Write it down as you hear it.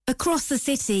Across the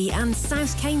city and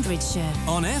South Cambridgeshire.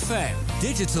 On FM,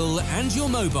 digital and your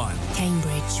mobile.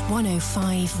 Cambridge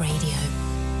 105 Radio.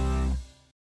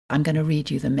 I'm going to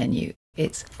read you the menu.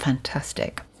 It's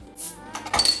fantastic.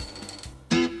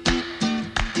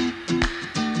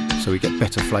 So we get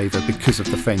better flavour because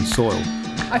of the fen soil.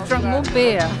 I've drunk more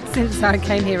beer since I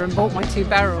came here and bought my 2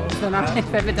 barrels than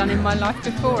I've ever done in my life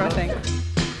before, I think.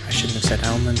 I shouldn't have said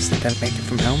almonds. They don't make it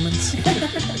from almonds.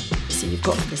 So you've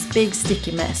got this big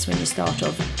sticky mess when you start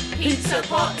off. Pizza,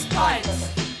 pots,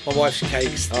 pints. My wife's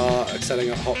cakes are selling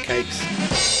at hot cakes.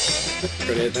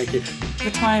 Brilliant, thank you. The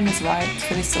time is right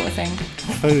for this sort of thing.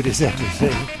 Food is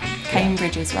everything.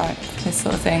 Cambridge is right for this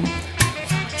sort of thing.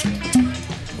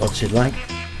 What's it like?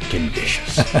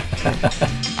 Delicious.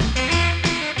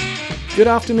 Good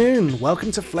afternoon,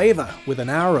 welcome to Flavour, with an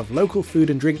hour of local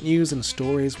food and drink news and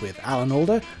stories with Alan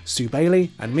Alder, Sue Bailey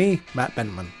and me, Matt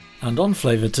Bentman. And on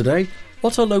Flavour today,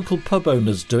 what are local pub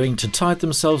owners doing to tide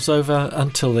themselves over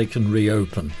until they can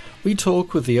reopen? We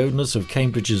talk with the owners of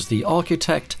Cambridge's The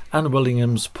Architect and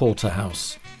Willingham's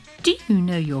Porterhouse. Do you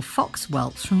know your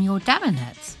foxwhelps from your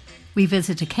daminets? We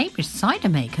visit a Cambridge cider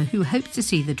maker who hopes to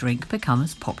see the drink become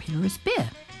as popular as beer.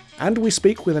 And we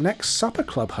speak with an ex-supper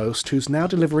club host who's now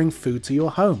delivering food to your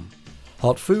home.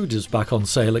 Hot food is back on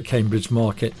sale at Cambridge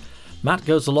Market. Matt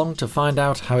goes along to find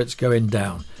out how it's going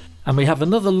down. And we have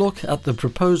another look at the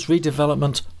proposed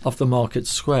redevelopment of the Market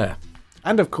Square.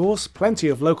 And of course, plenty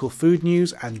of local food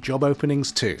news and job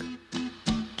openings too.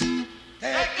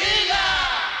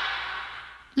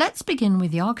 Let's begin with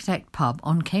the Architect pub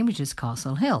on Cambridge's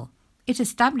Castle Hill. It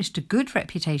established a good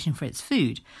reputation for its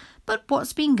food, but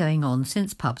what's been going on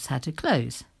since pubs had to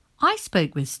close? I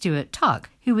spoke with Stuart Tuck,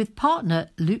 who with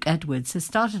partner Luke Edwards has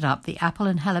started up the Apple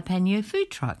and Jalapeno food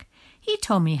truck. He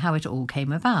told me how it all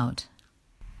came about.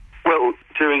 Well,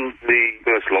 during the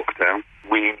first lockdown,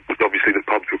 obviously the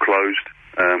pubs were closed.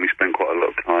 We spent quite a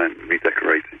lot of time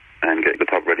redecorating and getting the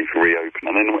pub ready for reopen.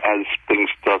 And then as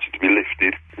things started to be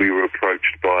lifted, we were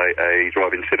approached by a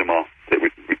drive-in cinema that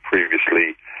we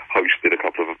previously hosted a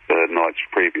couple of nights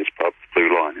previous pub,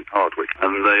 Blue Line in Hardwick.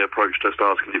 And they approached us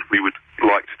asking if we would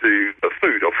like to do a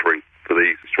food offering for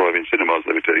these drive-in cinemas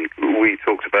they were doing. We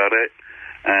talked about it.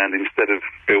 And instead of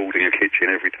building a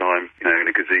kitchen every time, in a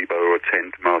gazebo or a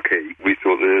tent marquee, we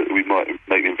thought that we might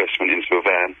make the investment into a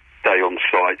van, stay on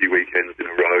site 2 weekends in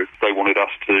a row. They wanted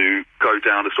us to go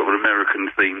down a sort of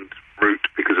American-themed route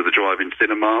because of the drive-in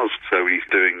cinemas, so we're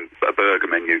doing a burger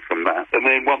menu from that. And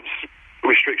then once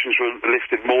restrictions were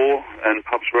lifted more and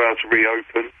pubs were able to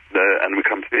reopen, and we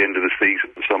come to the end of the season,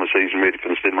 the summer season really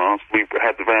for the cinemas, we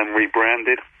had the van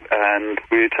rebranded and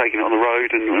we're taking it on the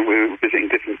road and we're visiting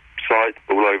different sites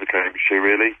all over Cambridgeshire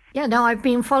really. Yeah, no, I've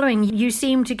been following. You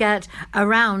seem to get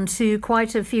around to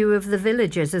quite a few of the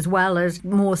villages as well as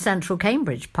more central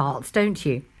Cambridge parts, don't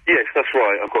you? Yes, that's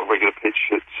right. I've got a regular pitch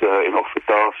in Oxford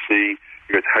Darcy,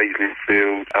 you go to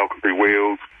Hazelingfield, Alconbury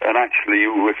Weald, and actually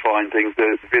we're finding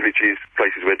that villages,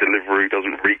 places where delivery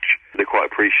doesn't reach, they're quite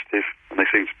appreciative and they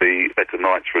seem to be better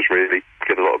nights for us really.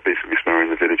 Get a lot of business in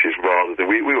the villages rather than...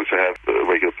 We also have a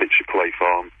regular pitch at Clay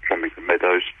Farm, Trumpington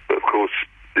Meadows, but of course,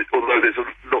 although there's a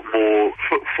lot more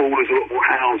footfall, there's a lot more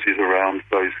houses around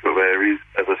those sort of areas.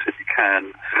 As I said, you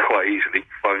can quite easily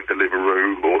phone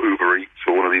Deliveroo or Uber Eats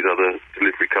or one of these other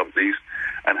delivery companies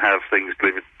and have things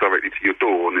delivered directly to your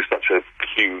door, and there's such a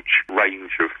huge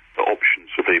range of options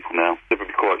for people now. They're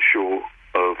quite short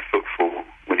of footfall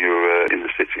when you're in the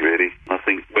city, really. I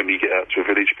think when you get out to a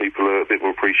village, people are a bit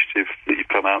more appreciative that you've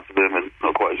come out to them, and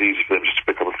not quite as easy for them just to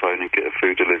pick up a phone and get a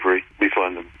food delivery. We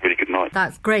find them really good night.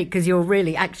 That's great, because you're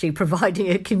really actually providing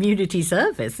a community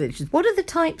service. What are the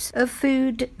types of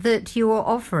food that you're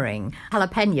offering?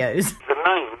 Jalapenos. The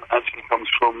name actually comes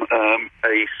from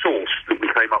a sauce that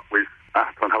we came up with,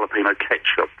 Apple and Jalapeno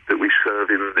ketchup, that we serve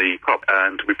in the pub,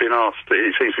 and we've been asked,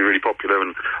 it seems to be really popular,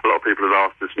 and a lot of people have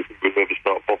asked us if we would ever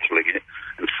start bottling it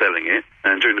and selling it.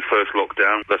 And during the first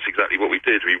lockdown, that's exactly what we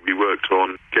did. We worked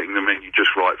on getting the menu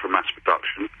just right for mass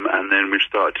production, and then we've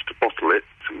started to bottle it.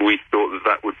 We thought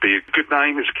that would be a good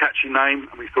name, it's a catchy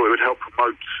name, and we thought it would help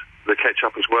promote the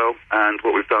ketchup as well. And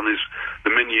what we've done is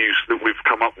the menus that we've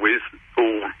come up with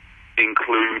all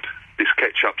include this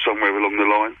ketchup somewhere along the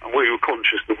line. And we were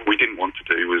conscious that what we didn't want to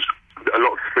do was, a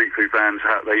lot of street food vans,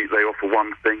 they offer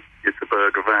one thing. It's a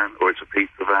burger van or it's a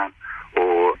pizza van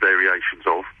or variations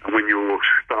of. And when you're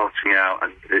starting out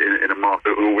and in a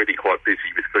market already quite busy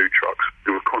with food trucks,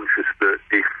 we were conscious that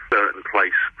if a certain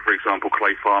place, for example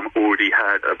Clay Farm, already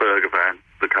had a burger van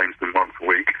that came to them once a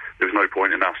week, there was no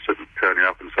point in us turning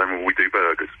up and saying, well, we do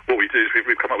burgers. What we do is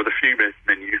we've come up with a few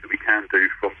menus that we can do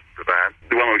from the van.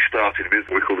 The one we started with,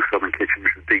 what we call the Southern Kitchen,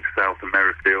 which is deep South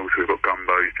America. So we've got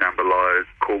gumbos, jambalayas,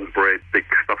 cornbread, big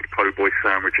stuffed po' boy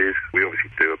sandwiches. We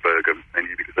obviously do a burger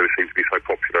menu because those seem to be so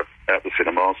popular at the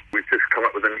cinemas. We've just come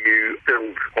up with a new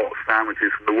filled hot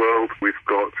sandwiches from the world. We've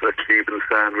got a Cuban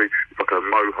sandwich, like a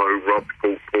mojo, rubbed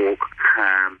pulled pork,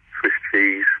 ham, Swiss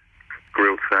cheese,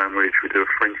 grilled sandwich. We do a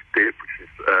French dip, which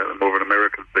is more of an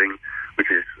American thing, which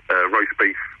is roast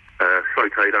beef,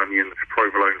 sautéed onions,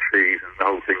 provolone cheese, and the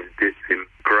whole thing is dipped in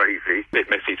gravy. A bit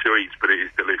messy to eat, but it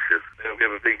is delicious. We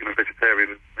have a vegan and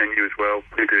vegetarian menu as well.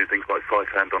 We're doing things like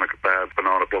seitan doner kebab,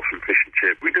 banana blossom fish and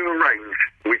chip. We do a range.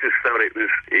 We just felt it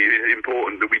was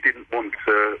important that we didn't want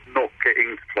to not get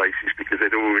into places because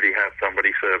they'd already have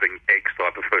somebody serving X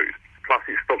type of food. Plus,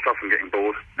 it stops us from getting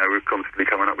bored. We're constantly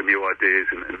coming up with new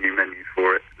ideas and new menus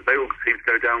for it. They all seem to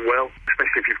go down well,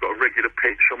 especially if you've got a regular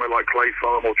pitch somewhere like Clay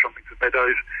Farm or Trumpington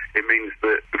Meadows. It means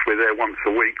that if we're there once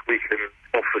a week, we can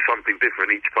offer something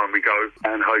different each time we go,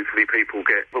 and hopefully people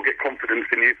will get confidence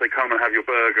in you. If they come and have your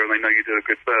burger and they know you do a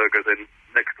good burger, then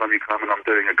next time you come and I'm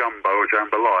doing a gumbo or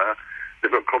jambalaya,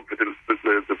 they've got confidence that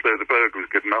the burger was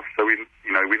good enough, so we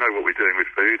know what we're doing with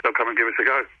food. They'll come and give us a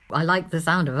go. I like the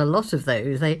sound of a lot of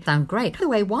those. They sound great. By the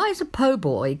way, why is a po'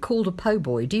 boy called a po'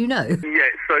 boy? Do you know?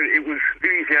 Yeah, so it was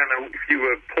Louisiana. If you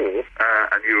were poor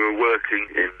and you were working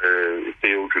in the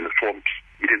fields and the swamps,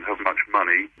 you didn't have much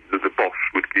money, the boss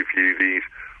would give you these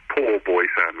poor boy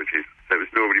sandwiches. So it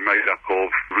was normally made up of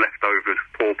leftovers.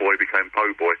 Poor boy became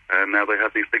po' boy, and now they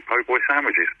have these big po' boy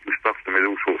sandwiches and stuff them with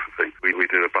all sorts of things. We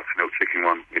do a buttermilk chicken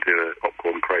one, we do a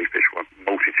popcorn crayfish one,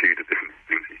 multitude of different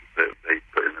things that they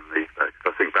put in them these days.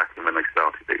 I think back when they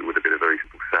started, it would have been a very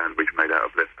simple sandwich made out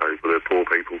of leftovers for the poor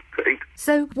people to eat.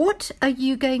 So what are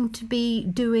you going to be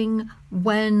doing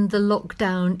when the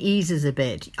lockdown eases a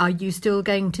bit? Are you still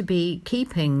going to be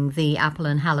keeping the Apple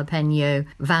and Jalapeno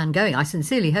van going? I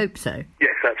sincerely hope so.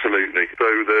 Yes, absolutely. So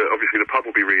obviously the pub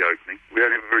will be reopening. We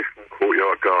only have a very small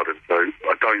courtyard garden, so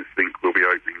I don't think we'll be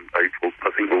opening in April.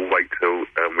 I think we'll wait till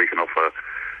we can offer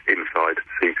inside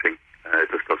seating. It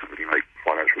just doesn't really make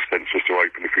financial sense just to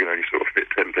open if we can only sort of fit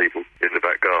 10 people in the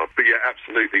back garden. But yeah,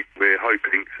 absolutely. We're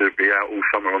hoping to be out all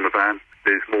summer on the van.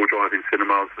 There's more drive-in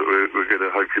cinemas that we're going to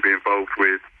hopefully be involved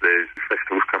with. There's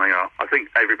festivals coming up. I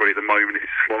think everybody at the moment is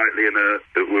slightly inert,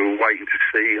 that we're waiting to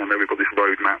see. I know we've got this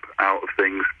roadmap out of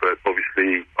things, but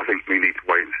obviously I think we need to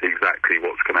wait and see exactly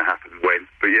what's going to happen when.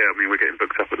 But yeah, I mean, we're getting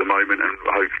booked up at the moment, and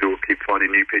hopefully we'll keep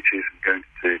finding new pitches and going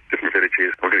to different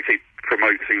villages. We're going to keep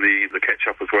promoting the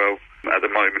ketchup as well. At the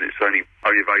moment, it's only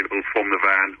available from the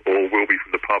van, or will be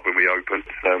from the pub when we open.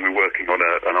 So we're working on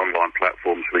an online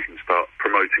platform so we can start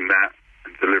promoting that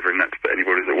and delivering that to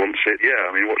anybody that wants it. Yeah,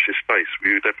 I mean, watch this space.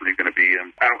 We're definitely going to be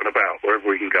out and about wherever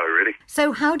we can go, really.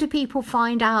 So how do people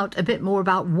find out a bit more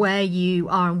about where you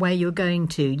are and where you're going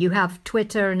to? You have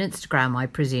Twitter and Instagram, I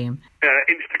presume.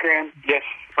 Instagram, yes.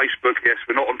 Facebook, yes.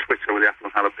 We're not on Twitter with the Apple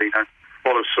and Jalapeno.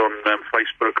 Follow us on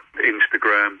Facebook,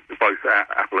 Instagram, both at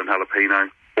Apple and Jalapeno,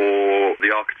 or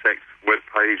the Architect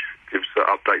webpage gives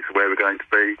updates of where we're going to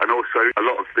be. And also, a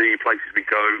lot of the places we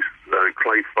go,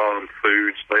 Clay Farm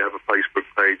Foods, they have a Facebook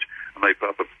page, and they put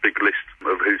up a big list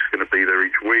of who's going to be there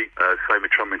each week. Same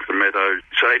with Trumpington Meadows.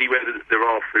 So anywhere that there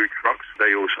are food trucks,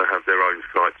 they also have their own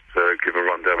site to give a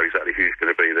rundown of exactly who's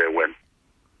going to be there when.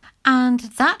 And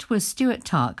that was Stuart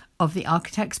Tuck of the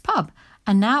Architect's Pub,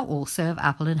 and now also of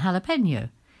Apple and Jalapeno.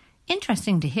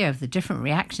 Interesting to hear of the different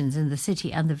reactions in the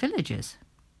city and the villages.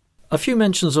 A few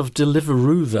mentions of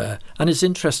Deliveroo there, and it's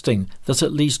interesting that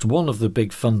at least one of the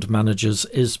big fund managers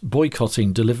is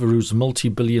boycotting Deliveroo's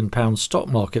multi-billion-pound stock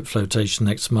market flotation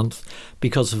next month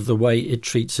because of the way it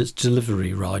treats its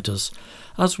delivery riders.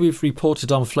 As we've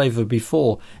reported on Flavour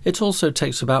before, it also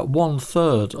takes about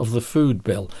 1/3 of the food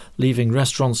bill, leaving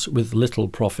restaurants with little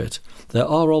profit. There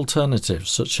are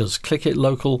alternatives such as Click It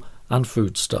Local and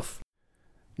Foodstuff.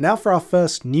 Now for our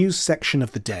first news section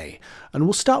of the day, and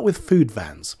we'll start with food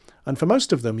vans. And for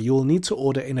most of them, you will need to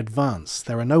order in advance.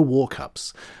 There are no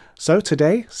walk-ups. So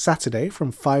today, Saturday,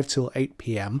 from 5 till 8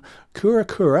 p.m, Kura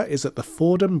Kura is at the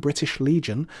Fordham British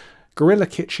Legion, Gorilla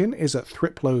Kitchen is at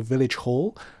Thriplow Village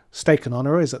Hall, Steak and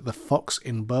Honour is at the Fox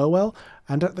in Burwell,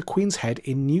 and at the Queen's Head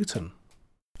in Newton.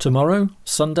 Tomorrow,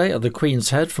 Sunday, at the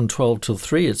Queen's Head from 12 till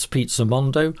 3, it's Pizza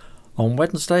Mondo. On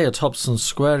Wednesday at Hobson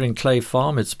Square in Clay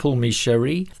Farm, it's Pulmi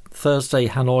Cherie. Thursday,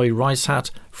 Hanoi Rice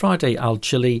Hat. Friday, Al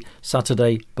Chili.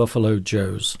 Saturday, Buffalo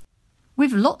Joe's.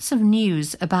 We've lots of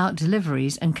news about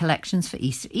deliveries and collections for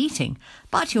Easter eating,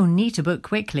 but you'll need to book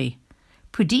quickly.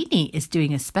 Pudini is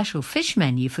doing a special fish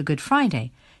menu for Good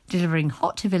Friday, delivering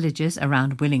hot to villagers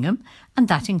around Willingham, and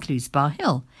that includes Bar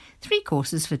Hill. 3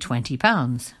 courses for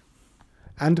 £20.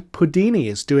 And Pudini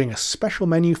is doing a special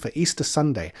menu for Easter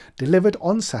Sunday, delivered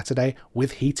on Saturday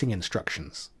with heating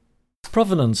instructions.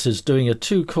 Provenance is doing a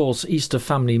 2-course Easter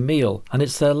family meal, and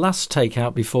it's their last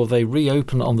takeout before they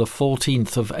reopen on the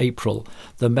 14th of April.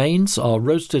 The mains are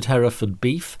roasted Hereford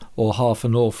beef, or half a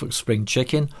Norfolk spring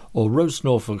chicken, or roast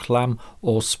Norfolk lamb,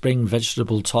 or spring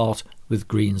vegetable tart with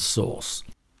green sauce.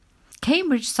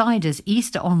 Cambridge Ciders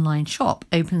Easter online shop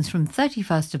opens from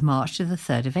 31st of March to the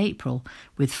 3rd of April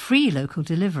with free local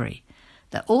delivery.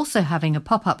 They're also having a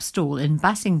pop-up stall in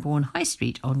Bassingbourn High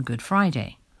Street on Good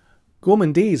Friday.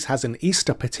 Gourmandise has an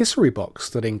Easter patisserie box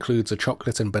that includes a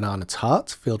chocolate and banana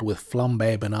tart filled with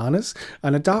flambé bananas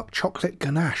and a dark chocolate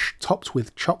ganache topped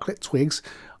with chocolate twigs,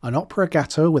 an opera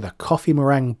gâteau with a coffee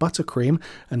meringue buttercream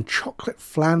and chocolate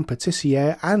flan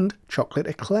pâtissière and chocolate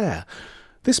eclair.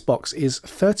 This box is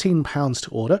 £13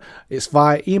 to order. It's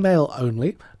via email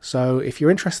only, so if you're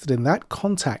interested in that,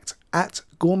 contact at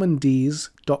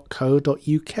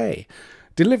gourmandise.co.uk.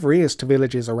 Delivery is to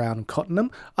villages around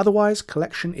Cottenham, otherwise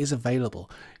collection is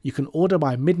available. You can order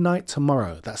by midnight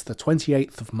tomorrow, that's the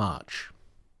 28th of March.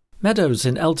 Meadows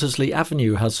in Eltersley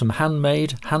Avenue has some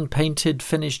handmade, hand-painted,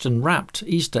 finished and wrapped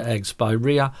Easter eggs by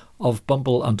Ria of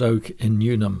Bumble and Oak in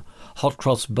Newnham. Hot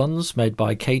cross buns made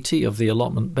by Katie of the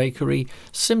Allotment Bakery,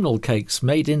 Simnel cakes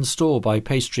made in-store by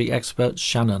pastry expert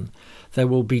Shannon. There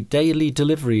will be daily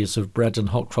deliveries of bread and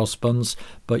hot cross buns,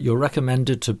 but you're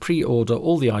recommended to pre-order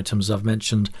all the items I've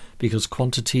mentioned because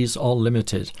quantities are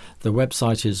limited. The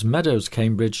website is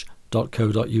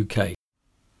meadowscambridge.co.uk.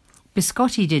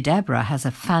 Biscotti de Deborah has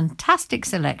a fantastic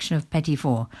selection of petit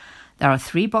fours. There are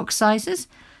 3 box sizes,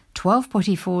 12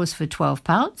 petit fours for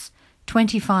 £12,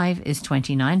 25 is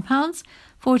 £29,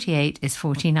 48 is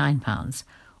 £49.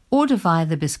 Order via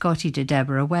the Biscotti de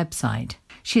Deborah website.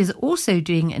 She is also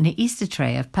doing an Easter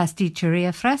tray of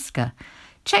pasticceria fresca.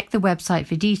 Check the website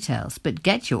for details, but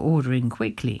get your order in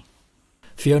quickly.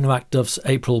 Fiona MacDuff's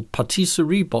April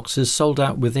patisserie boxes sold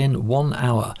out within 1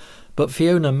 hour, but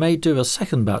Fiona may do a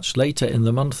second batch later in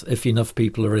the month if enough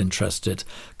people are interested.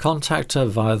 Contact her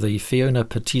via the Fiona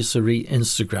Patisserie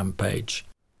Instagram page.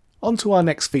 On to our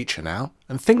next feature now,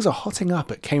 and things are hotting up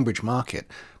at Cambridge Market,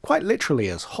 quite literally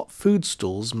as hot food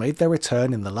stalls made their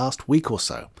return in the last week or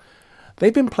so.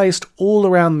 They've been placed all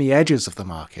around the edges of the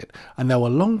market, and there were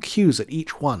long queues at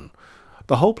each one.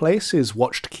 The whole place is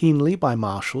watched keenly by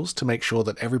marshals to make sure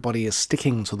that everybody is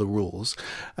sticking to the rules,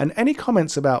 and any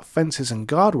comments about fences and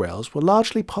guardrails were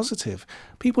largely positive.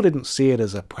 People didn't see it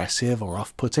as oppressive or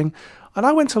off-putting, and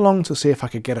I went along to see if I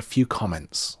could get a few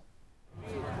comments.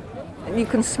 You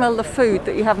can smell the food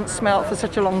that you haven't smelt for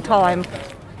such a long time.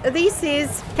 This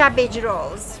is cabbage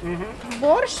rolls,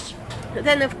 borscht,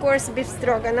 then of course beef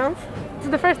stroganoff. It's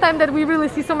the first time that we really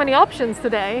see so many options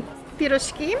today.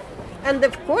 Piroshki, and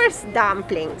of course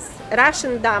dumplings,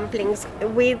 Russian dumplings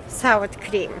with sour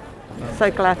cream.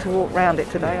 So glad to walk around it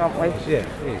today, aren't we? Yeah,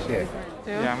 it is, yeah.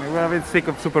 Yeah, I mean, we're a bit sick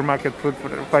of supermarket food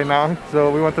by now,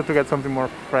 so we wanted to get something more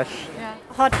fresh. Yeah.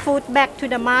 Hot food back to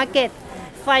the market.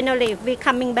 Finally, we're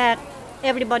coming back.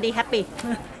 Everybody happy.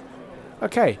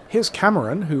 Okay, here's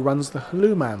Cameron, who runs the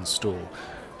Hallouman stall.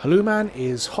 Hallouman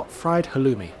is hot fried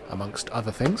halloumi, amongst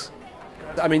other things.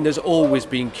 I mean, there's always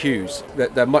been queues.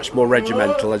 They're much more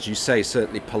regimental, as you say,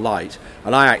 certainly polite.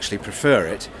 And I actually prefer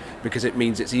it because it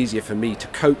means it's easier for me to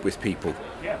cope with people.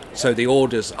 So the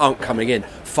orders aren't coming in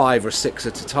 5 or 6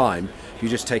 at a time. You're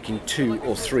just taking 2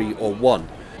 or 3 or 1.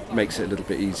 It makes it a little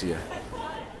bit easier.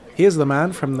 Here's the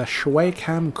man from the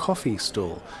Shwekam coffee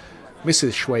stall.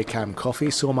 Mrs. Shwekam Coffee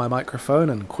saw my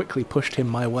microphone and quickly pushed him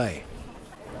my way.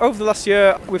 Over the last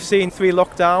year, we've seen 3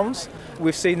 lockdowns.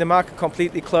 We've seen the market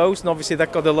completely closed, and obviously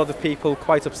that got a lot of people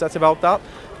quite upset about that.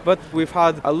 But we've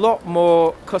had a lot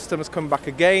more customers come back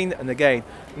again and again.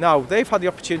 Now, they've had the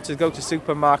opportunity to go to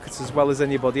supermarkets as well as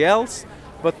anybody else,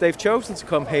 but they've chosen to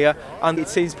come here, and it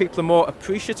seems people are more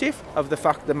appreciative of the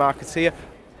fact the market's here.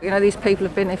 You know, these people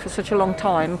have been here for such a long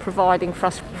time, providing for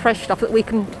us fresh stuff that we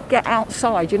can get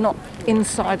outside. You're not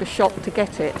inside a shop to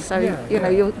get it. So,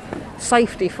 your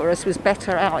safety for us was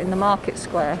better out in the market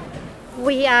square.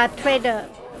 We are trader.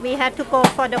 We had to go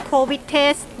for the COVID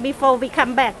test before we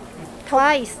come back.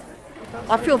 Twice.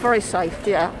 I feel very safe,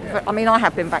 yeah. I mean, I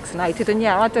have been vaccinated, and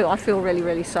yeah, I do. I feel really,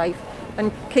 really safe.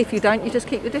 And if you don't, you just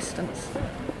keep your distance.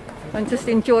 And just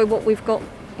enjoy what we've got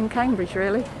in Cambridge,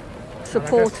 really.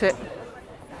 Support it.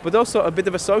 But also a bit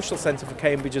of a social centre for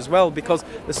Cambridge as well, because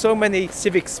there's so many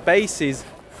civic spaces.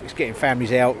 It's getting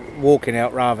families out, walking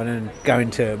out rather than going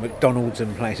to McDonald's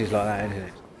and places like that, isn't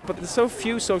it? But there's so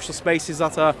few social spaces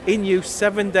that are in use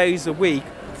 7 days a week,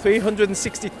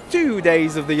 362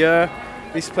 days of the year,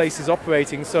 this place is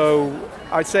operating. So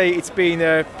I'd say it's been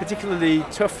a particularly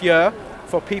tough year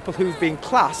for people who've been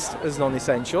classed as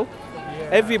non-essential.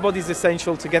 Everybody's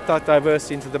essential to get that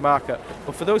diversity into the market.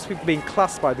 But for those people being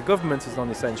classed by the government as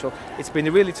non-essential, it's been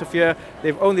a really tough year.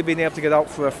 They've only been able to get out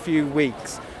for a few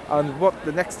weeks. And what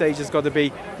the next stage has got to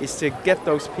be is to get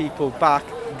those people back,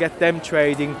 get them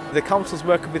trading. The council's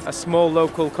working with a small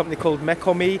local company called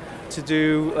Mekomi to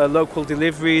do local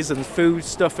deliveries and food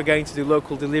stuff again to do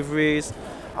local deliveries.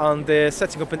 And they're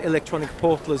setting up an electronic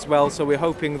portal as well. So we're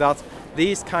hoping that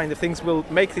these kind of things will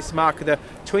make this market a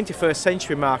 21st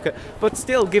century market, but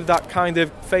still give that kind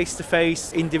of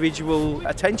face-to-face individual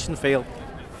attention feel.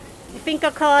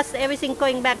 Finger crossed, everything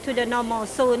going back to the normal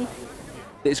soon.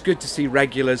 It's good to see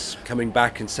regulars coming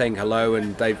back and saying hello,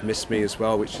 and they've missed me as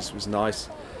well, which was nice.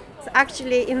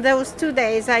 Actually, in those 2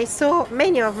 days, I saw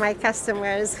many of my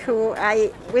customers who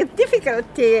I, with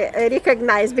difficulty,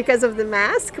 recognize because of the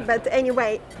mask. But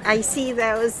anyway, I see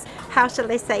those, how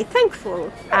shall I say,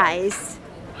 thankful eyes.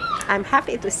 I'm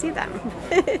happy to see them.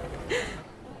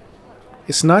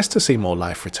 It's nice to see more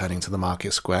life returning to the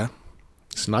market square.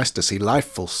 It's nice to see life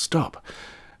full stop.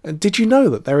 Did you know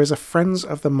that there is a Friends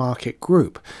of the Market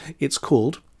group? It's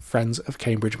called Friends of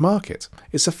Cambridge Market.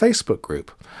 It's a Facebook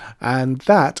group, and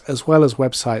that, as well as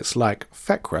websites like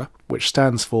FECRA, which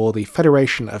stands for the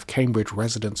Federation of Cambridge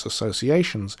Residents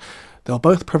Associations, they'll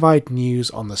both provide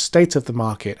news on the state of the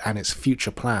market and its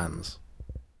future plans.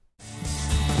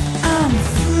 I'm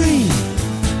free.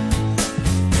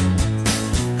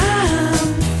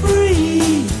 I'm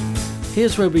free.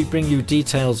 Here's where we bring you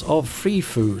details of free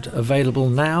food available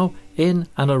now in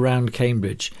and around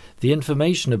Cambridge. The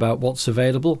information about what's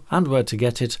available and where to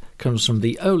get it comes from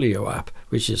the Olio app,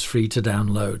 which is free to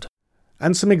download.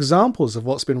 And some examples of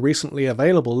what's been recently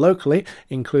available locally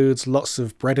includes lots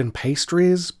of bread and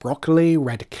pastries, broccoli,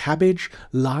 red cabbage,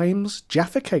 limes,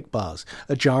 Jaffa cake bars,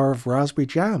 a jar of raspberry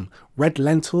jam, red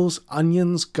lentils,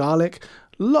 onions, garlic,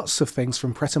 lots of things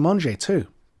from Pret-a-Manger too.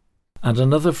 And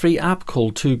another free app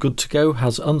called Too Good To Go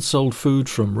has unsold food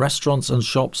from restaurants and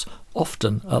shops,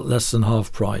 often at less than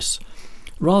half price.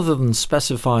 Rather than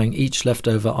specifying each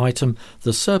leftover item,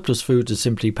 the surplus food is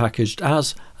simply packaged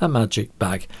as a magic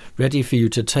bag, ready for you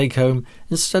to take home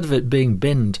instead of it being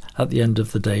binned at the end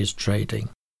of the day's trading.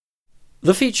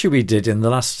 The feature we did in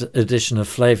the last edition of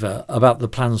Flavour about the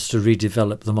plans to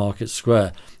redevelop the Market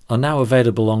Square are now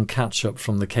available on catch-up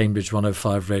from the Cambridge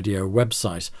 105 Radio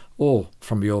website or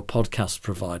from your podcast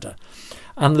provider.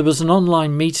 And there was an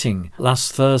online meeting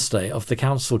last Thursday of the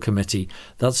Council Committee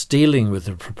that's dealing with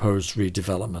the proposed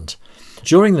redevelopment.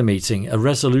 During the meeting, a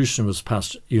resolution was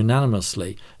passed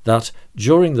unanimously that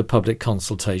during the public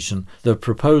consultation, the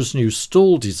proposed new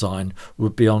stall design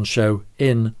would be on show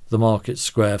in the Market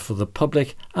Square for the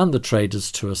public and the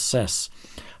traders to assess.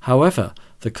 However,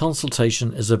 the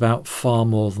consultation is about far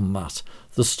more than that.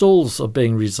 The stalls are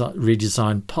being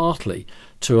redesigned partly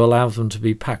to allow them to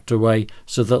be packed away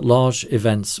so that large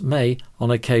events may,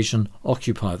 on occasion,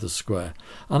 occupy the square.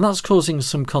 And that's causing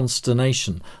some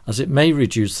consternation, as it may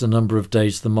reduce the number of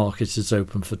days the market is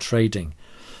open for trading.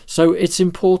 So it's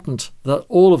important that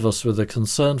all of us with a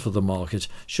concern for the market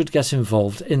should get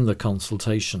involved in the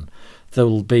consultation. There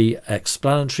will be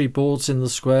explanatory boards in the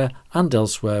square and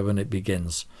elsewhere when it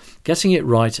begins. Getting it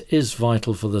right is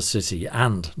vital for the city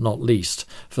and, not least,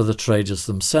 for the traders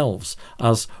themselves,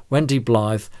 as Wendy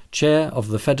Blythe, chair of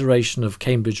the Federation of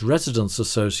Cambridge Residents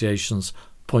Associations,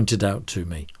 pointed out to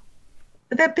me.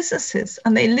 They're businesses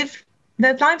and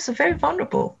their lives are very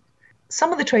vulnerable.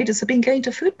 Some of the traders have been going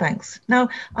to food banks. Now,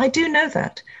 I do know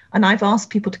that, and I've asked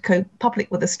people to go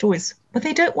public with their stories, but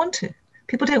they don't want to.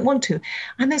 People don't want to.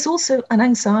 And there's also an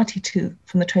anxiety too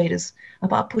from the traders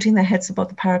about putting their heads above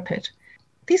the parapet.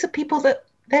 These are people that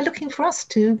they're looking for us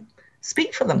to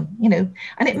speak for them,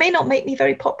 and it may not make me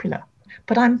very popular,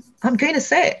 but I'm going to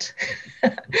say it.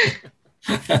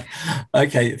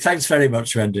 Okay, thanks very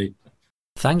much, Wendy.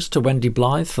 Thanks to Wendy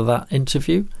Blythe for that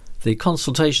interview. The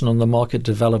consultation on the market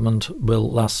development will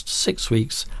last 6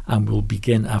 weeks and will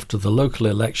begin after the local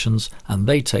elections, and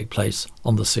they take place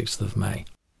on the 6th of May.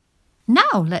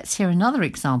 Now let's hear another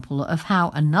example of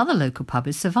how another local pub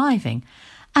is surviving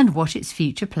and what its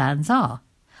future plans are.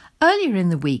 Earlier in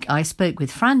the week I spoke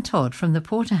with Fran Todd from the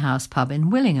Porterhouse pub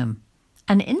in Willingham.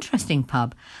 An interesting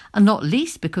pub, and not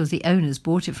least because the owners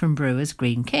bought it from brewers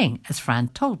Green King, as Fran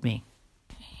told me.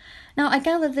 Now, I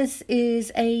gather this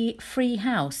is a free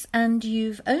house, and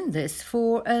you've owned this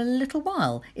for a little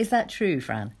while. Is that true,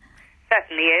 Fran?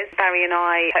 Certainly is. Barry and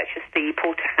I purchased the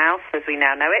Porterhouse, as we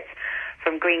now know it,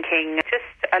 from Green King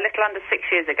just a little under 6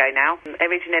 years ago now,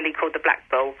 originally called the Black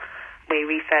Bull. We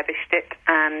refurbished it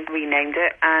and renamed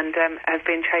it and have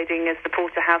been trading as the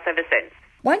Porterhouse ever since.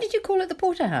 Why did you call it the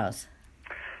Porterhouse?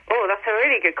 Oh, that's a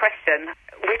really good question.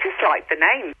 We just liked the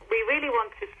name. We really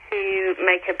wanted to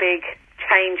make a big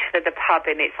change for the pub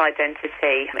in its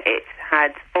identity. It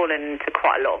had fallen into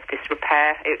quite a lot of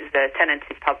disrepair. It was a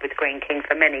tenanted pub with Green King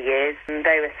for many years, and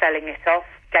they were selling it off,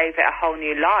 gave it a whole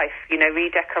new life,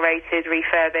 redecorated,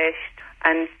 refurbished,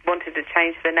 and wanted to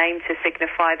change the name to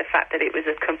signify the fact that it was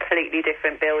a completely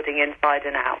different building inside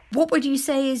and out. What would you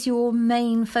say is your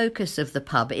main focus of the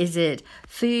pub? Is it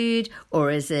food, or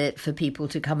is it for people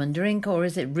to come and drink, or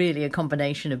is it really a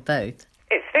combination of both?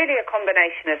 It's really a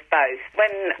combination of both.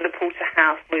 When the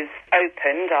Porterhouse was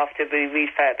opened after we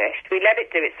refurbished, we let it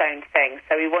do its own thing.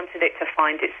 So we wanted it to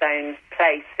find its own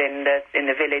place in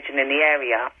the village and in the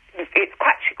area. It's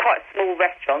actually quite a small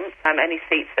restaurant, only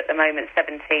seats at the moment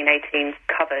 17, 18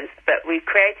 covers, but we've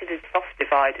created a soft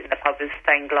divide in the pub with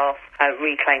stained glass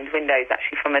reclaimed windows,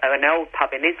 actually from an old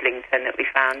pub in Islington that we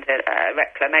found at a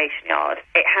reclamation yard.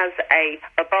 It has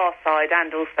a bar side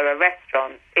and also a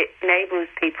restaurant. It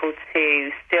enables people to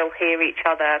still hear each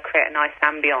other, create a nice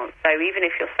ambience. So even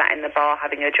if you're sat in the bar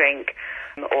having a drink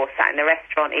or sat in the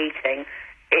restaurant eating,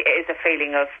 it is a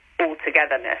feeling of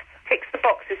all-togetherness. Ticks the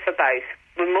boxes for both.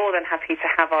 We're more than happy to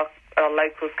have our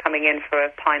locals coming in for a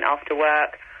pint after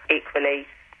work, equally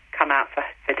come out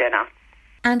for dinner.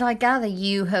 And I gather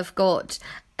you have got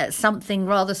something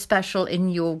rather special in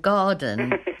your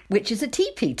garden, which is a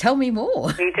teepee. Tell me more.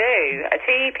 We do. A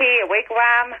teepee, a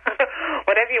wigwam,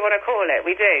 whatever you want to call it,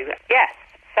 we do. Yes.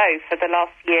 So for the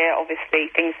last year, obviously,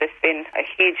 things have been a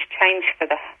huge change for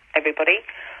everybody.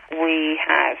 We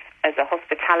have, as a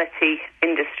hospitality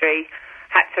industry,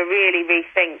 had to really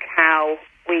rethink how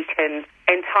we can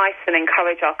entice and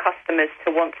encourage our customers to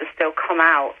want to still come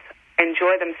out,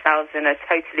 enjoy themselves in a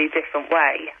totally different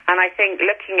way. And I think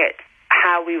looking at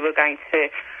how we were going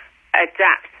to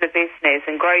adapt the business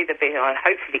and grow the business, and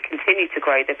hopefully continue to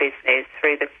grow the business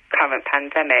through the current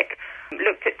pandemic,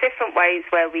 looked at different ways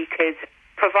where we could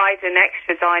provide an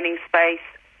extra dining space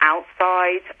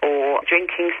outside or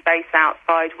drinking space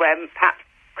outside where perhaps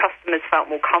customers felt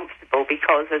more comfortable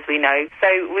because, as we know, so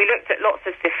we looked at lots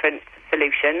of different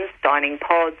solutions, dining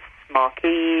pods,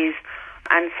 marquees,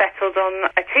 and settled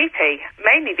on a teepee,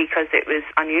 mainly because it was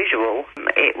unusual.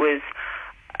 It was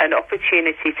an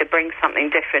opportunity to bring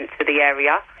something different to the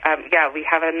area. We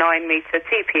have a 9-metre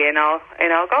teepee in our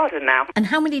garden now. And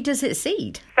how many does it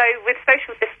seat? So with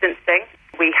social distancing,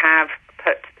 we have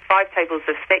put 5 tables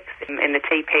of 6 in the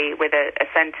teepee with a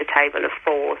centre table of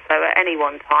 4. So at any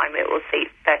one time it will seat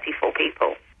 34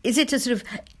 people. Is it a sort of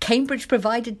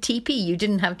Cambridge-provided teepee? You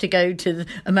didn't have to go to the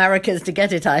Americas to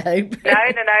get it, I hope. No.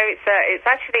 It's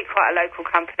actually quite a local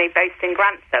company based in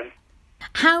Grantham.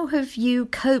 How have you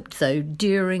coped, though,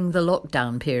 during the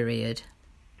lockdown period?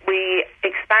 We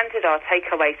expanded our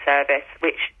takeaway service,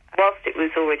 which, whilst it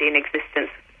was already in existence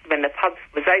when the pub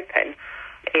was open,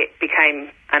 it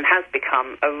became and has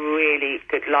become a really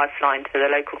good lifeline to the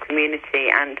local community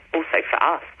and also for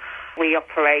us. We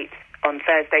operate on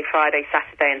Thursday, Friday,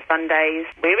 Saturday and Sundays.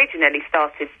 We originally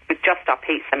started with just our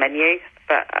pizza menu,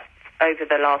 but over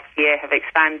the last year have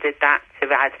expanded that to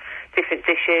add different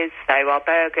dishes. So our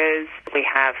burgers, we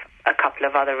have a couple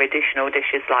of other additional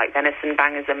dishes like venison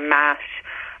bangers and mash,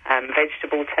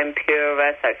 vegetable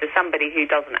tempura. So for somebody who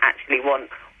doesn't actually want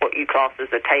what you class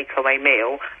as a takeaway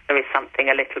meal, there is something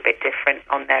a little bit different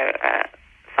on there.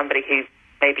 Somebody who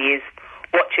maybe is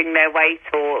watching their weight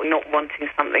or not wanting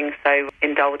something so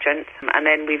indulgent. And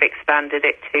then we've expanded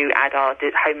it to add our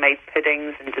homemade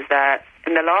puddings and desserts.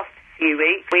 In the last few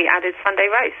weeks, we added Sunday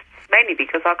roasts, mainly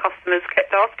because our customers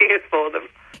kept asking us for them.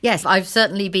 Yes, I've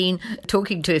certainly been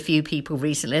talking to a few people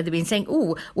recently. They've been saying,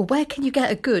 oh, well, where can you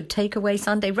get a good takeaway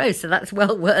Sunday roast? So that's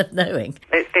well worth knowing.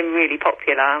 It's been really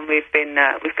popular and we've been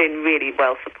really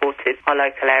well supported. Our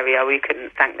local area, we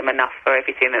couldn't thank them enough for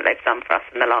everything that they've done for us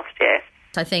in the last year.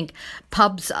 I think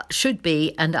pubs should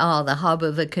be and are the hub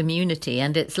of a community,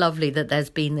 and it's lovely that there's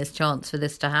been this chance for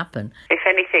this to happen. If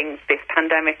anything, this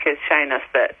pandemic has shown us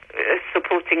that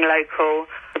supporting local,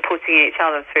 supporting each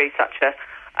other through such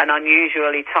an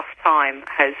unusually tough time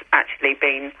has actually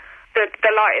been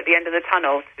the light at the end of the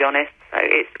tunnel, to be honest. So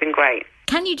it's been great.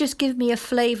 Can you just give me a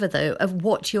flavour, though, of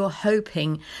what you're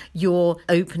hoping your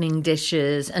opening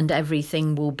dishes and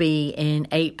everything will be in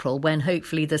April, when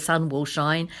hopefully the sun will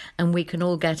shine and we can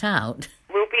all get out?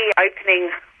 We'll be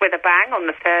opening with a bang on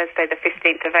the Thursday, the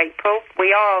 15th of April.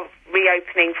 We are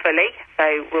reopening fully,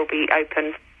 so we'll be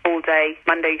open all day,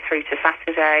 Monday through to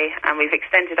Saturday, and we've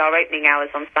extended our opening hours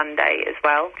on Sunday as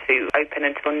well to open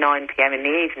until 9 p.m. in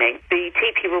the evening. The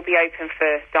teepee will be open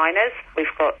for diners.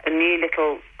 We've got a new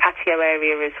little patio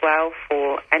area as well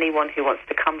for anyone who wants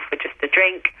to come for just a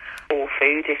drink or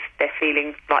food if they're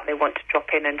feeling like they want to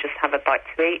drop in and just have a bite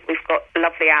to eat. We've got a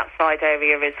lovely outside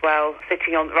area as well,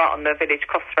 sitting right on the village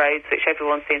crossroads, which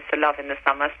everyone seems to love in the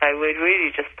summer. So we're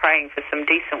really just praying for some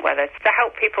decent weather to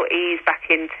help people ease back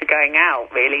into going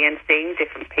out, really, and seeing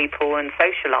different people and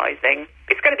socialising.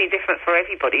 It's going to be different for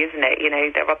everybody, isn't it? You know,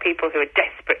 there are people who are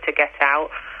desperate to get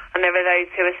out, and there are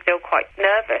those who are still quite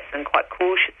nervous and quite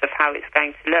cautious of how it's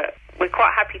going to look. We're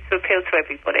quite happy to appeal to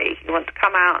everybody. You want to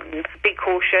come out and be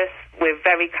cautious. We're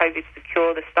very COVID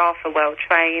secure. The staff are well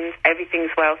trained. Everything's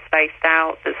well spaced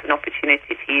out. There's an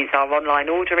opportunity to use our online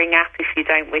ordering app if you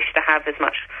don't wish to have as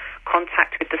much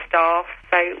contact with the staff.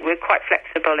 So we're quite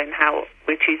flexible in how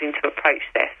we're choosing to approach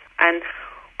this. And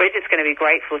we're just going to be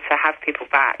grateful to have people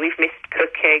back. We've missed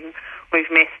cooking.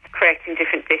 We've missed creating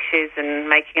different dishes and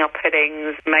making our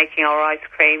puddings, making our ice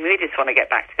cream. We just want to get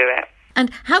back to it. And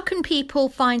how can people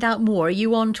find out more? Are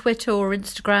you on Twitter or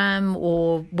Instagram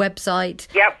or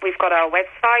website? Yep, we've got our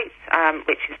website,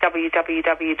 which is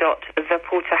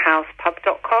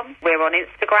www.theporterhousepub.com. We're on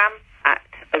Instagram at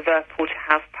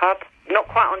theporterhousepub. Not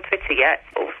quite on Twitter yet,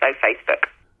 also Facebook.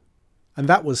 And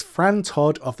that was Fran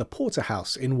Todd of the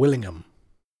Porterhouse in Willingham.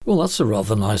 Well, that's a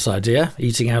rather nice idea,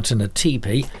 eating out in a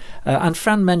teepee. And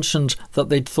Fran mentioned that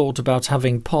they'd thought about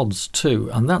having pods too,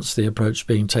 and that's the approach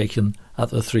being taken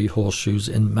at the Three Horseshoes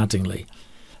in Madingley.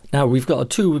 Now, we've got a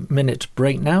 2-minute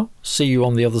break now. See you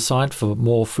on the other side for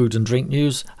more food and drink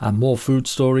news and more food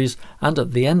stories, and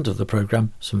at the end of the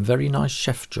programme, some very nice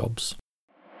chef jobs.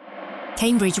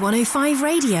 Cambridge 105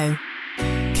 Radio.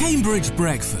 Cambridge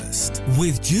Breakfast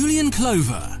with Julian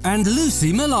Clover and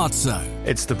Lucy Milazzo.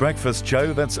 It's the breakfast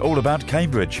show that's all about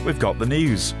Cambridge. We've got the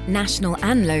news, National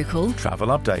and local. travel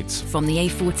updates, From the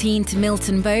A14 to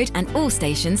Milton Boat and all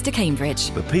stations to Cambridge.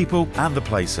 the people and the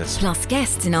places. Plus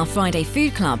guests in our Friday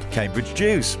Food Club. Cambridge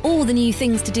Juice, All the new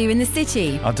things to do in the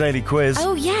city. our daily quiz,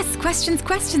 Oh yes, questions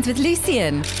with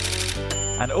Lucian.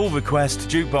 and All Request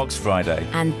Jukebox Friday.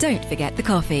 And don't forget the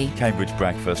coffee. Cambridge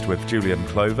Breakfast with Julian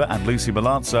Clover and Lucy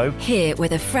Milazzo. Here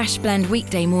with a fresh blend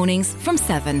weekday mornings from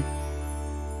 7.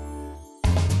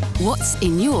 What's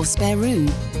in your spare room?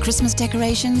 Christmas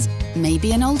decorations?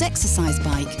 Maybe an old exercise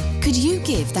bike? Could you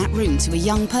give that room to a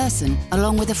young person,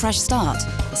 along with a fresh start?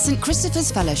 St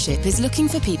Christopher's Fellowship is looking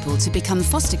for people to become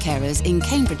foster carers in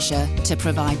Cambridgeshire to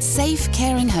provide safe,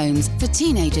 caring homes for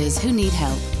teenagers who need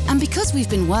help. And because we've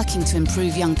been working to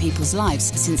improve young people's lives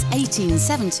since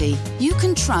 1870, you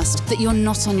can trust that you're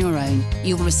not on your own.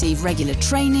 You'll receive regular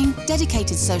training,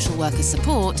 dedicated social worker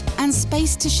support, and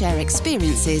space to share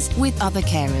experiences with other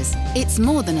carers. It's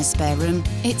more than a spare room,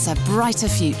 it's a brighter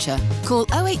future. Call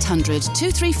 0800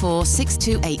 234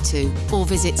 6282 or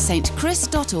visit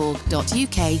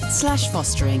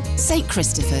stchris.org.uk/fostering. St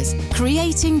Christopher's,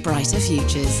 creating brighter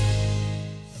futures.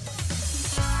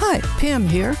 Hi, Pam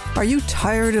here. Are you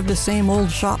tired of the same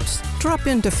old shops? Drop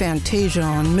into Fantasia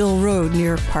on Mill Road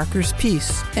near Parker's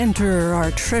Peace. Enter our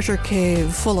treasure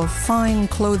cave full of fine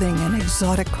clothing and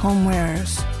exotic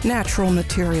homewares. Natural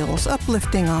materials,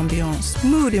 uplifting ambiance,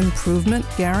 mood improvement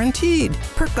guaranteed.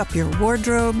 Perk up your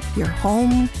wardrobe, your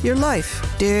home, your life.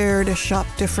 Dare to shop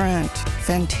different.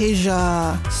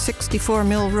 Fantasia, 64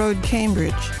 Mill Road,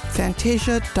 Cambridge.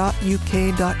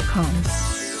 Fantasia.uk.com.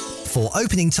 For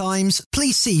opening times,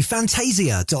 please see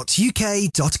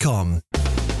fantasia.uk.com.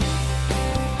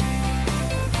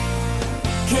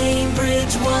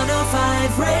 Cambridge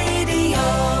 105 Radio.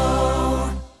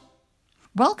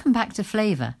 Welcome back to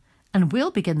Flavour, and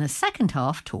we'll begin the second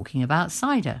half talking about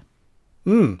cider.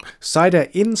 Cider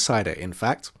Insider, in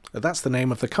fact. That's the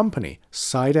name of the company,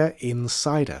 Cider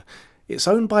Insider. It's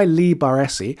owned by Lee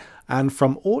Baresi, and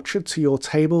from orchard to your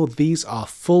table, these are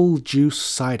full juice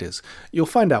ciders. You'll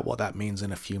find out what that means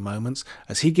in a few moments,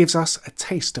 as he gives us a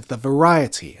taste of the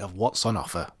variety of what's on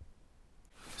offer.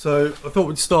 So I thought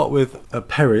we'd start with a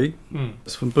Perry.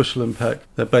 It's from Bushel and Peck.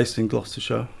 They're based in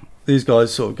Gloucestershire. These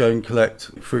guys sort of go and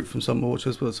collect fruit from some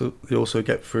orchards, but they also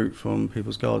get fruit from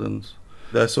people's gardens.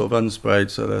 They're sort of unsprayed,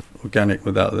 so they're organic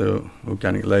without the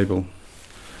organic label.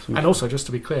 And also, just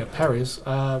to be clear, Perry's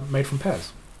made from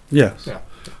pears. Yes. Yeah.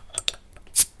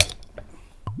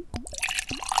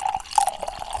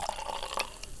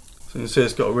 So you can see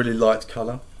it's got a really light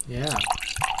colour. Yeah.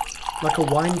 Like a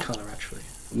wine colour, actually.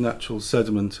 Natural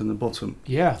sediment in the bottom.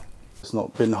 Yeah. It's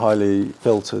not been highly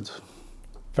filtered.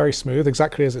 Very smooth,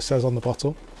 exactly as it says on the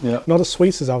bottle. Yeah. Not as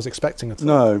sweet as I was expecting it to.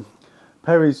 No.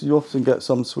 Perry's, you often get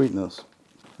some sweetness.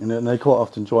 And they quite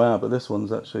often dry out, but this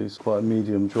one's actually quite a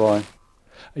medium dry.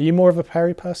 Are you more of a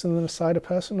perry person than a cider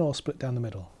person, or split down the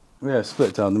middle? Yeah,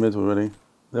 split down the middle really.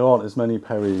 There aren't as many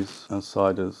perries as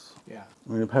ciders. Yeah.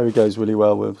 I mean, a perry goes really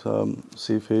well with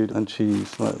seafood and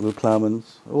cheese, like with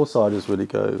ploughmans. All ciders really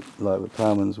go, like with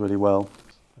ploughmans, really well.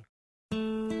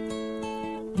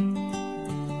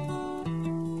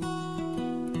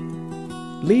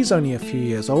 Lee's only a few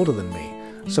years older than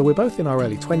me, so we're both in our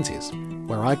early 20s.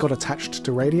 Where I got attached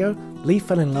to radio, Lee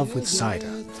fell in love with cider.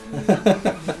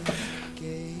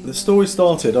 The story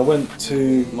started, I went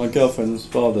to my girlfriend's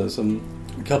father's and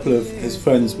a couple of his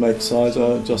friends make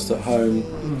cider just at home.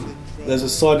 There's a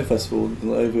cider festival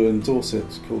over in Dorset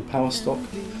called Power Stock,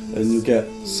 and you get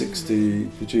 60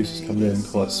 producers coming in,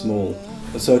 quite small.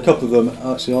 And so a couple of them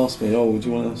actually asked me, would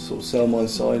you want to sort of sell my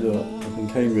cider up in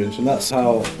Cambridge? And that's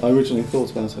how I originally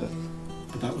thought about it.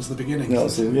 But that was the beginning. That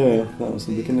was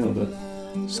the beginning of it.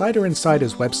 Cider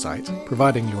Insider's website,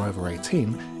 providing you're over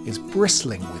 18, is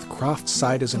bristling with craft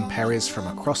ciders and perries from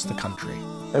across the country.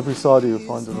 Every cider you'll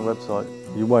find on the website,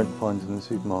 you won't find in the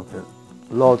supermarket.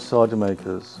 Large cider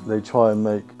makers, they try and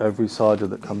make every cider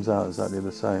that comes out exactly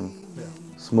the same. Yeah.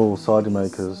 Small cider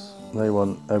makers, they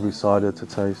want every cider to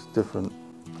taste different.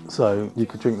 So you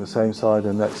could drink the same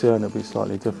cider next year and it'll be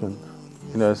slightly different.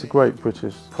 You know, it's a great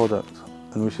British product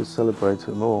and we should celebrate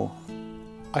it more.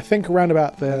 I think around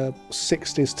about the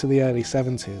 60s to the early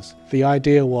 70s, the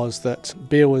idea was that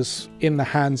beer was in the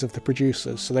hands of the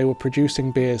producers, so they were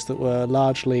producing beers that were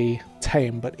largely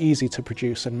tame but easy to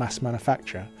produce and mass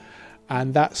manufacture.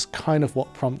 And that's kind of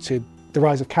what prompted the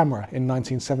rise of Camera in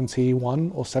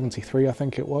 1971 or 73, I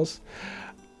think it was.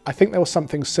 I think there was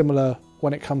something similar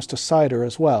when it comes to cider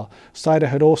as well. Cider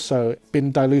had also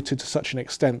been diluted to such an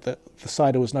extent that the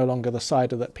cider was no longer the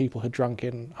cider that people had drunk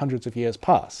in hundreds of years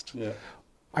past. Yeah.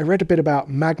 I read a bit about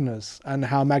Magners and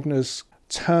how Magners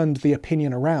turned the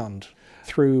opinion around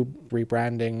through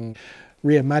rebranding,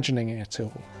 reimagining it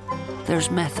all.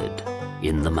 There's method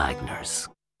in the Magners.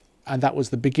 And that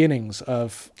was the beginnings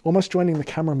of almost joining the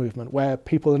Camera movement, where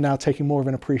people are now taking more of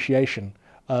an appreciation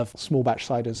of small batch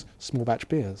ciders, small batch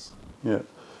beers. Yeah.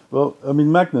 Well, I mean,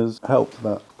 Magners helped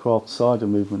that craft cider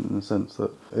movement in the sense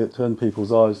that it turned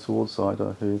people's eyes towards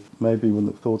cider who maybe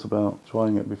wouldn't have thought about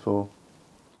trying it before.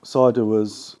 Cider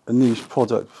was a niche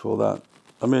product before that.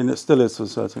 I mean, it still is to a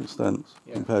certain extent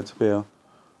compared to beer.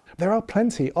 There are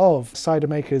plenty of cider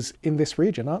makers in this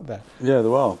region, aren't there? Yeah,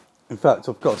 there are. In fact,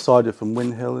 I've got a cider from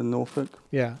Windhill in Norfolk.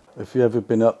 Yeah. If you've ever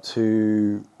been up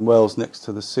to Wales next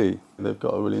to the sea, they've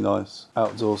got a really nice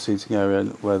outdoor seating area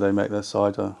where they make their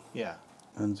cider. Yeah.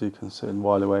 And you can sit and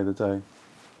while away the day.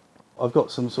 I've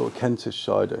got some sort of Kentish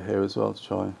cider here as well to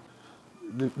try.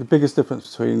 The biggest difference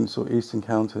between sort of Eastern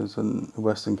Counties and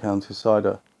Western Counties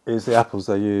cider is the apples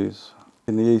they use.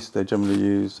 In the East, they generally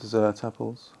use dessert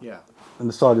apples. Yeah. And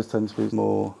the ciders tend to be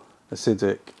more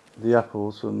acidic. The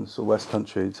apples from sort of West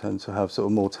Country tend to have sort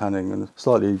of more tanning and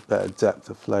slightly better depth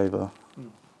of flavour.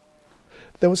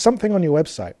 There was something on your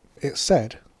website. It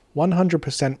said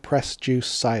 100% pressed juice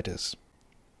ciders.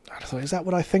 I thought, is that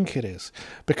what I think it is?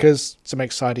 Because to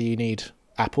make cider you need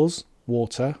apples,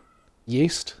 water,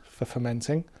 yeast for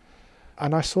fermenting.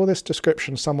 And I saw this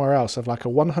description somewhere else of like a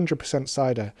 100%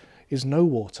 cider is no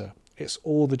water. It's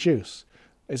all the juice.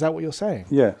 Is that what you're saying?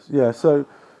 Yes, yeah. So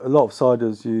a lot of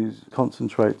ciders use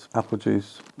concentrate apple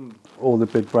juice. All the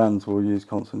big brands will use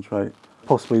concentrate,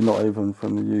 possibly not even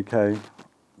from the UK.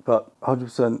 But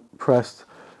 100% pressed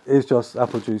is just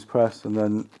apple juice pressed, and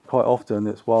then quite often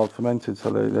it's wild fermented, so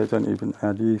they don't even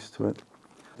add yeast to it.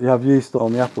 You have yeast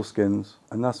on the apple skins,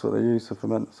 and that's what they use to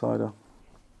ferment the cider.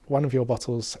 One of your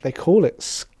bottles, they call it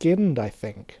skinned, I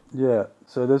think. Yeah,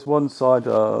 so there's one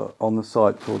cider on the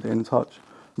site called In Touch,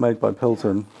 made by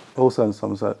Pilton, also in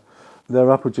Somerset.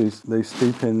 Their apple juice, they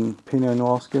steep in Pinot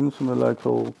Noir skins from a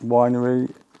local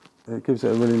winery. It gives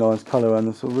it a really nice colour and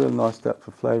a real nice depth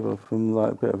of flavour from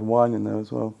like a bit of wine in there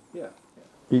as well. Yeah.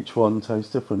 Each one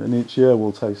tastes different, and each year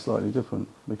will taste slightly different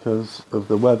because of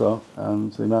the weather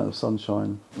and the amount of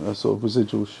sunshine. There's sort of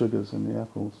residual sugars in the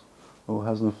apples, all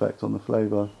has an effect on the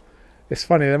flavour. It's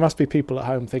funny, there must be people at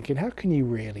home thinking, how can you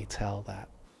really tell that?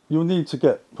 You'll need to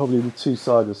get probably the two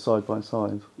ciders side by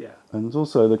side. Yeah. And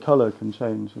also the colour can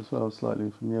change as well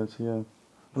slightly from year to year.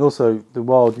 And also the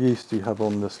wild yeast you have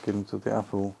on the skins of the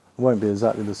apple won't be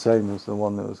exactly the same as the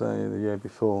one that was only the year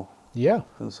before. Yeah.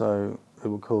 And so it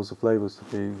will cause the flavours to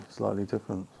be slightly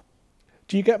different.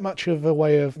 Do you get much of a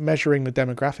way of measuring the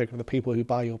demographic of the people who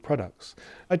buy your products?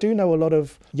 I do know a lot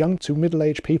of young to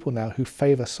middle-aged people now who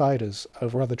favour ciders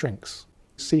over other drinks.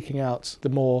 seeking out the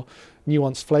more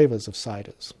nuanced flavours of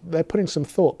ciders. They're putting some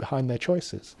thought behind their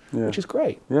choices, which is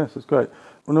great. Yes, it's great.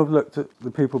 When I've looked at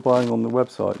the people buying on the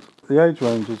website, the age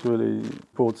range is really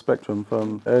broad spectrum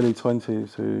from early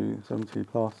 20s to 70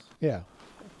 plus. Yeah.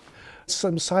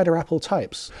 Some cider apple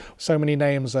types. So many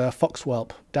names,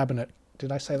 foxwhelp, dabinet.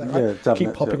 Did I say that right? Yeah, dabinet,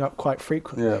 keep popping up quite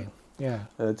frequently. Yeah.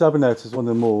 Dabinet is one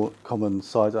of the more common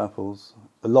cider apples.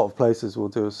 A lot of places will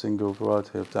do a single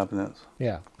variety of dabinet.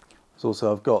 Yeah. So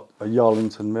also I've got a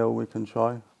Yarlington Mill we can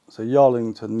try. So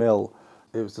Yarlington Mill,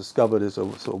 it was discovered as a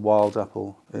sort of wild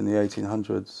apple in the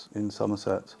 1800s in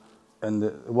Somerset. And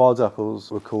the wild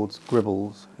apples were called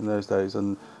gribbles in those days,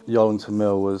 and Yarlington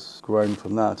Mill was grown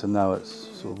from that, and now it's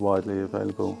sort of widely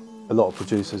available. A lot of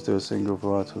producers do a single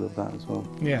varietal of that as well.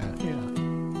 Yeah.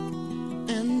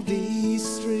 And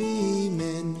these three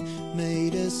men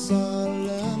made a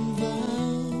solemn vow.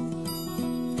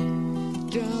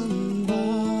 John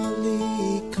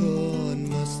Barleycorn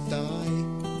must die.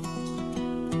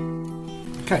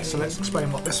 Okay, so let's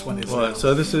explain what this one is. Right,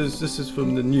 so this is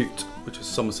from the Newt, which is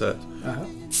Somerset,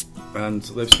 and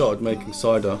they've started making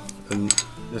cider, and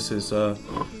this is sort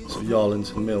of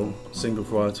Yarlington Mill, single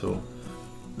varietal.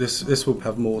 This will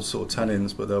have more sort of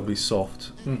tannins, but they'll be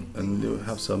soft, and you'll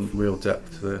have some real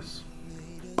depth to this.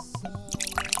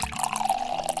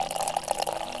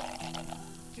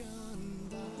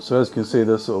 So as you can see,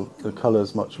 the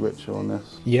colour's much richer on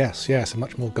this. Yes, a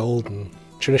much more golden,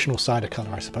 traditional cider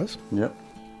colour, I suppose. Yep.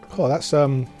 Oh, that's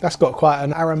got quite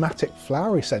an aromatic,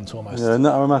 flowery scent almost. Yeah, and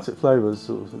that aromatic flavour is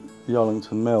sort of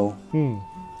Yarlington Mill.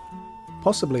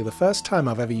 Possibly the first time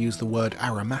I've ever used the word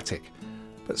aromatic.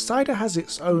 But cider has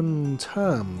its own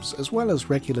terms, as well as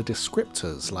regular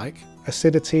descriptors like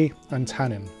acidity and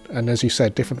tannin. And as you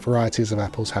said, different varieties of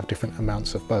apples have different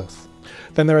amounts of both.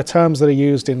 Then there are terms that are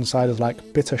used in ciders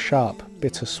like bitter sharp,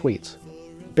 bitter sweet.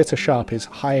 Bitter sharp is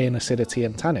high in acidity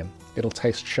and tannin. It'll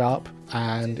taste sharp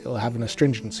and it'll have an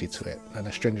astringency to it. And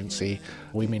astringency,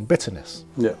 we mean bitterness.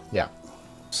 Yeah.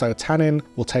 So tannin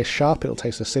will taste sharp, it'll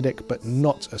taste acidic, but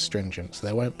not astringent. So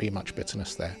there won't be much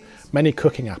bitterness there. Many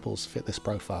cooking apples fit this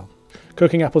profile.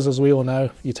 Cooking apples, as we all know,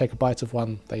 you take a bite of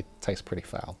one, they taste pretty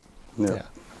foul. Yeah.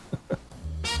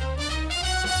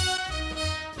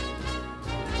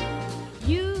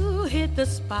 You hit the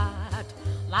spot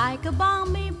like a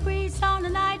balmy breeze on a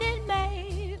night in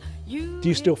May. Do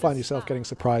you still find yourself getting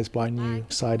surprised by new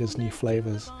ciders, new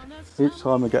flavours? Each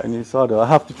time I get a new cider, I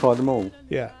have to try them all.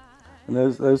 Yeah. And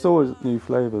there's always new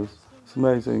flavours. It's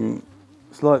amazing.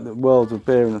 It's like the world of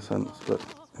beer in a sense, but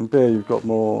in beer you've got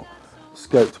more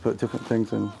scope to put different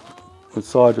things in. With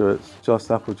cider it's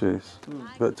just apple juice,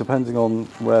 but depending on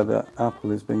where the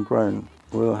apple is being grown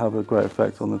will have a great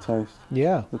effect on the taste.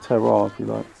 Yeah. The terroir, if you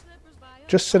like.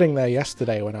 Just sitting there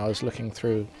yesterday when I was looking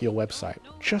through your website,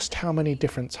 just how many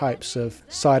different types of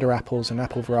cider apples and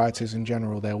apple varieties in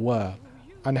general there were,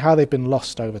 and how they've been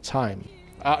lost over time.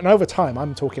 And over time,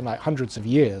 I'm talking like hundreds of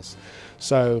years.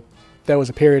 So there was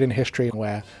a period in history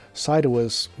where cider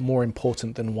was more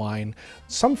important than wine.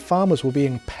 Some farmers were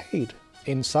being paid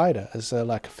in cider as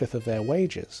like a fifth of their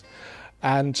wages.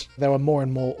 And there were more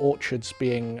and more orchards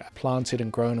being planted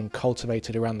and grown and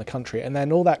cultivated around the country. And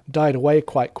then all that died away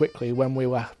quite quickly when we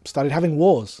started having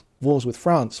wars. Wars with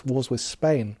France, wars with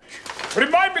Spain.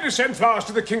 Remind me to send flowers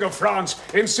to the King of France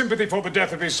in sympathy for the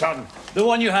death of his son. The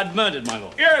one you had murdered, my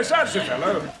lord? Yes, that's the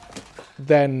fellow.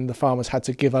 Then the farmers had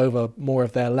to give over more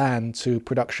of their land to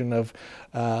production of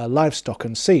livestock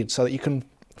and seeds so that you can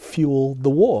fuel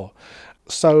the war.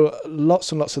 So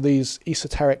lots and lots of these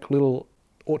esoteric little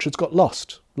orchards got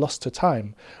lost to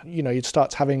time. You know, you'd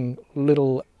start having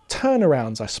little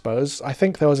turnarounds, I suppose. I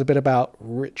think there was a bit about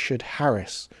Richard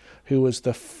Harris, who was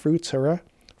the fruiterer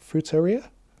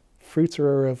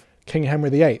of King Henry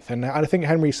VIII. And I think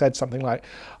Henry said something like,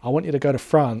 I want you to go to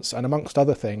France and amongst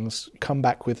other things, come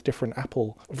back with different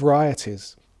apple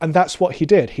varieties. And that's what he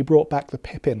did. He brought back the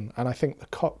Pippin and I think the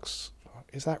Cox.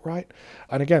 Is that right?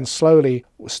 And again, slowly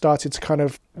started to kind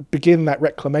of begin that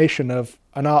reclamation of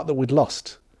an art that we'd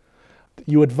lost.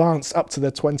 You advance up to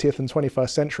the 20th and 21st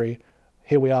century.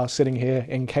 Here we are sitting here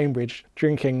in Cambridge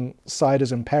drinking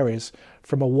ciders and perries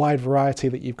from a wide variety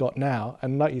that you've got now.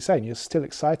 And like you're saying, it's still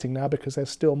exciting now because there's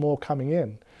still more coming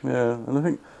in. Yeah, and I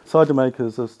think cider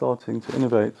makers are starting to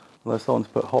innovate. They're starting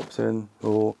to put hops in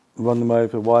or run them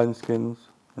over wineskins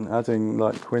and adding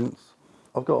like quince.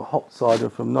 I've got a hop cider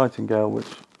from Nightingale, which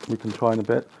we can try in a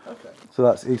bit. Okay. So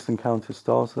that's Eastern County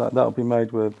style, so that'll be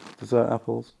made with dessert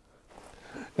apples.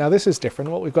 Now this is different.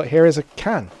 What we've got here is a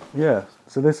can. Yeah,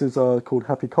 so this is called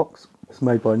Happy Cox. It's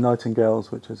made by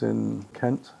Nightingales, which is in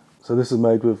Kent. So this is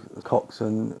made with Cox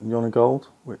and Yonigold,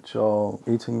 which are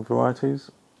eating varieties.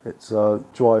 It's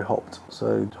dry hopped,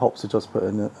 so hops are just put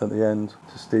in at the end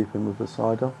to steep in with the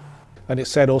cider. And it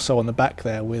said also on the back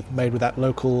there, made with that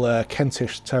local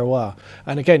Kentish terroir.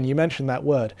 And again, you mentioned that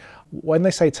word. When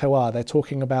they say terroir, they're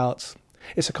talking about,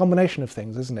 it's a combination of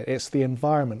things, isn't it? It's the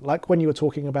environment. Like when you were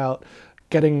talking about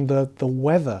getting the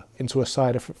weather into a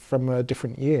cider from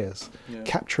different years,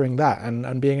 capturing that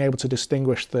and being able to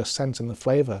distinguish the scent and the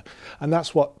flavour. And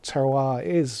that's what terroir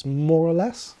is, more or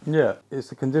less? Yeah, it's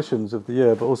the conditions of the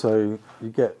year, but also you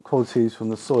get qualities from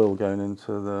the soil going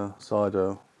into the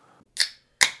cider.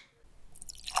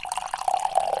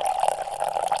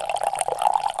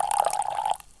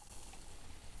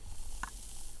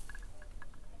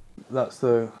 That's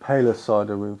the palest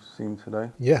cider we've seen today.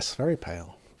 Yes, very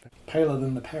pale. Paler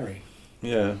than the Perry.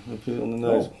 Yeah, if you on the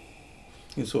nose,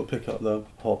 you can sort of pick up the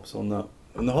hops on that.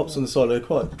 And the hops on the side they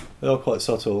are quite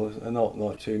subtle. They're not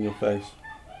like too in your face,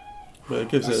 but it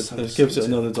gives it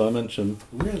another dimension.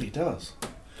 It really does.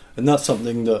 And that's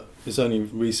something that is only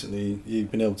recently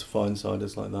you've been able to find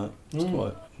ciders like that.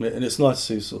 And it's nice to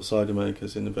see sort of cider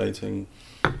makers innovating.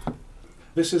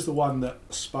 This is the one that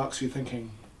sparks you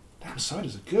thinking, damn,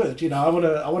 ciders are good. You know,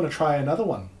 I want to try another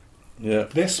one. Yeah.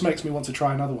 This makes me want to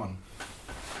try another one.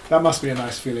 That must be a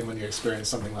nice feeling when you experience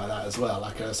something like that as well,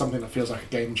 like something that feels like a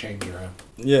game changer.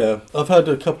 Yeah, I've had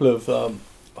a couple of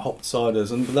hopped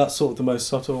ciders, and that's sort of the most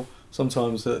subtle.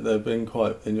 Sometimes they've been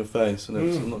quite in your face, and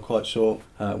I'm not quite sure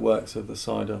how it works with the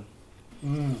cider.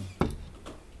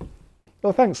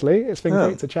 Well, thanks, Lee. It's been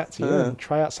great to chat to you and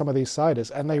try out some of these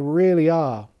ciders, and they really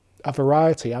are a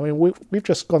variety. I mean, we've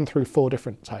just gone through 4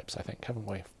 different types, I think, haven't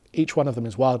we? Each one of them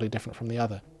is wildly different from the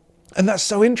other. And that's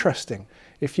so interesting.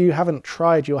 If you haven't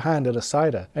tried your hand at a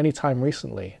cider any time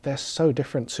recently, they're so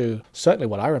different to certainly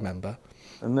what I remember.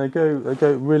 And they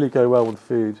really go well with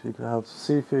food. You can have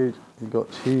seafood, you've got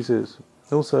cheeses.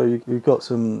 Also, you've got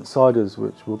some ciders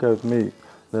which will go with meat.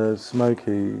 They're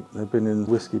smoky, they've been in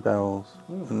whiskey barrels,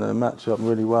 and they match up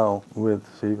really well with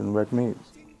even red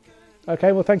meats.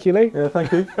 Okay, well, thank you, Lee. Yeah,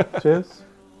 thank you. Cheers.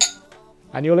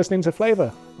 And you're listening to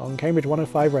Flavour on Cambridge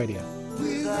 105 Radio.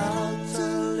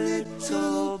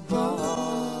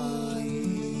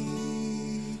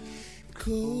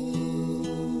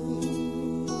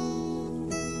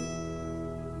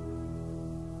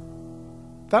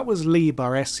 That was Lee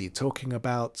Baresi talking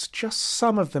about just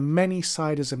some of the many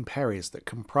ciders and perries that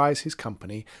comprise his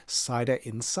company, Cider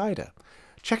Insider.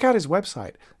 Check out his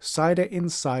website,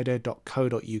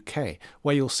 ciderinsider.co.uk,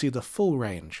 where you'll see the full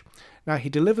range. Now, he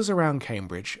delivers around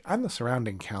Cambridge and the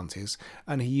surrounding counties,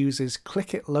 and he uses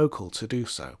Click It Local to do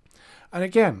so. And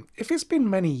again, if it's been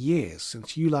many years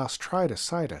since you last tried a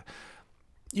cider,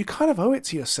 you kind of owe it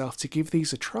to yourself to give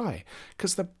these a try,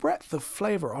 because the breadth of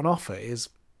flavour on offer is,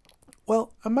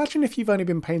 well, imagine if you've only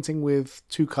been painting with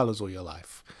 2 colours all your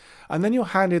life, and then you're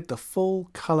handed the full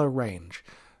colour range.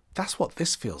 That's what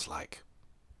this feels like.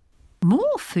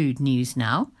 More food news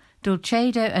now.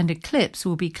 Dolcedo and Eclipse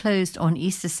will be closed on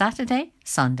Easter Saturday,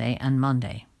 Sunday and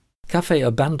Monday. Cafe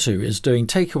Abantu is doing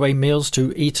takeaway meals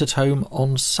to eat at home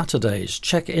on Saturdays.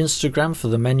 Check Instagram for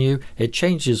the menu. It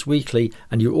changes weekly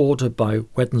and you order by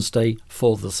Wednesday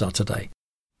for the Saturday.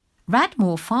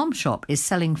 Radmore Farm Shop is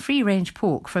selling free-range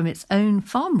pork from its own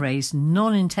farm-raised,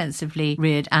 non-intensively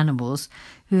reared animals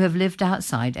who have lived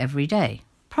outside every day.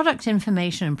 Product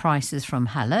information and prices from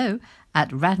Hello at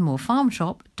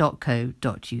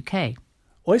radmorefarmshop.co.uk.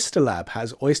 Oyster Lab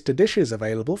has oyster dishes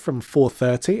available from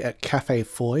 4:30 at Café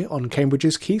Foy on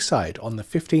Cambridge's Quayside on the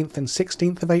 15th and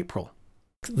 16th of April.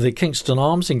 The Kingston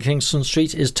Arms in Kingston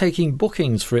Street is taking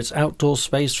bookings for its outdoor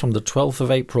space from the 12th of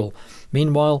April.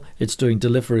 Meanwhile, it's doing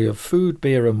delivery of food,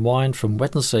 beer and wine from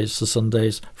Wednesdays to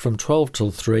Sundays from 12 till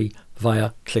 3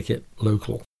 via Click It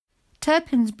Local.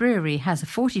 Turpin's Brewery has a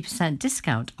 40%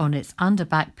 discount on its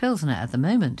Underback Pilsner at the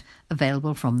moment,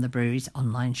 available from the brewery's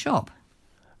online shop.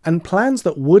 And plans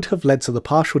that would have led to the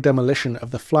partial demolition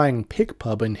of the Flying Pig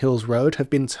pub in Hills Road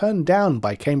have been turned down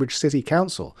by Cambridge City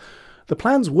Council. The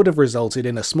plans would have resulted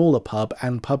in a smaller pub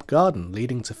and pub garden,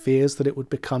 leading to fears that it would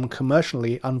become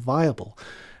commercially unviable.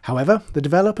 However, the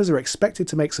developers are expected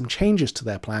to make some changes to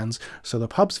their plans, so the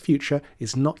pub's future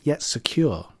is not yet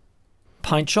secure.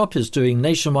 Pint Shop is doing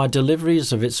nationwide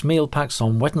deliveries of its meal packs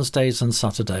on Wednesdays and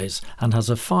Saturdays and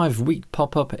has a 5-week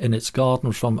pop-up in its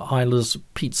garden from Isla's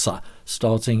Pizza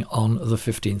starting on the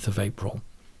 15th of April.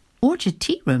 Orchard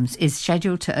Tea Rooms is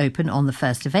scheduled to open on the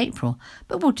 1st of April,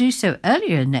 but will do so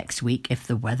earlier next week if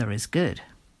the weather is good.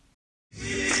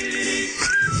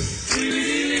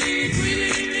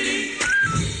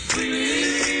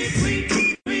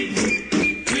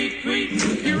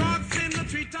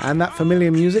 And that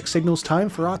familiar music signals time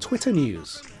for our Twitter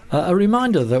news. A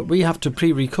reminder that we have to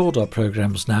pre-record our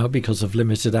programmes now because of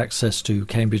limited access to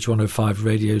Cambridge 105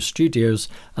 radio studios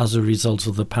as a result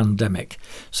of the pandemic.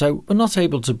 So we're not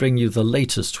able to bring you the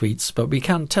latest tweets, but we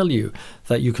can tell you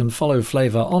that you can follow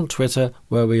Flavour on Twitter,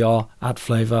 where we are at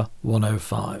Flavour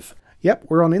 105. Yep,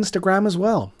 we're on Instagram as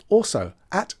well, also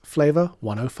at Flavour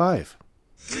 105.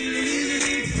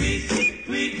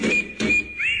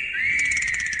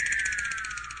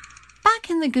 Back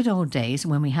in the good old days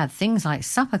when we had things like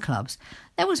supper clubs,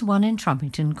 there was one in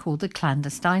Trumpington called the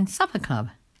Clandestine Supper Club.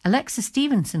 Alexa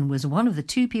Stevenson was one of the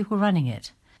two people running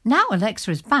it. Now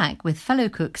Alexa is back with fellow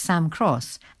cook Sam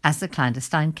Cross as the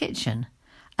Clandestine Kitchen.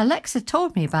 Alexa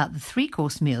told me about the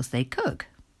 3-course meals they cook.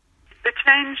 They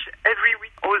change every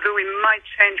week, although it might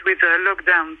change with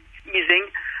lockdown easing.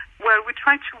 Well, we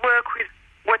try to work with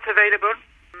what's available.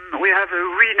 We have a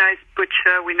really nice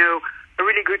butcher. We know a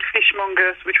really good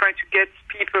fishmonger. So we try to get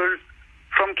people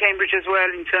from Cambridge as well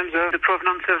in terms of the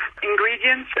provenance of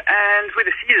ingredients and with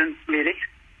the seasons, really.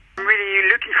 I'm really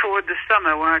looking forward to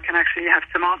summer where I can actually have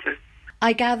tomatoes.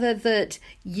 I gather that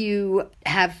you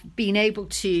have been able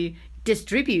to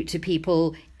distribute to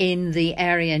people in the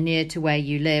area near to where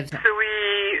you live. So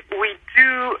we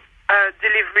do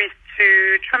deliveries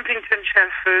to Trumpington,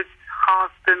 Shelford,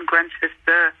 Harston,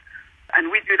 Grantchester,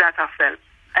 and we do that ourselves.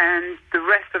 And the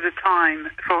rest of the time,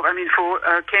 for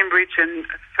Cambridge and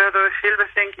further afield, I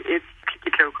think it's Click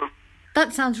It Local.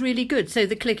 That sounds really good. So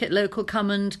the Click It Local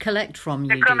come and collect from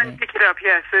you, They come and pick it up,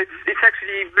 yeah. So it's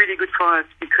actually really good for us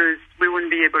because we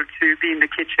wouldn't be able to be in the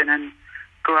kitchen and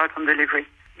go out on delivery.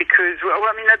 Because,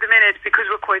 at the minute, because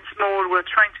we're quite small, we're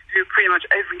trying to do pretty much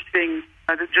everything,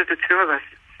 just the two of us.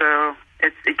 So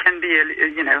it can be a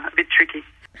bit tricky.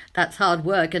 That's hard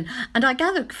work. And I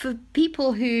gather for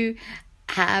people who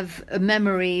have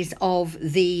memories of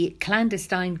the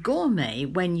Clandestine Gourmet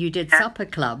when you did supper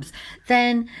clubs,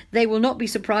 then they will not be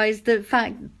surprised the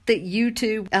fact that you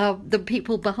two are the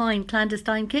people behind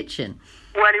Clandestine Kitchen.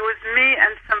 Well, it was me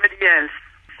and somebody else.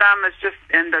 Sam has just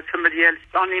ended somebody else,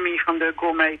 only me from the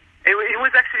Gourmet. It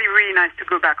was actually really nice to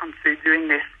go back onto doing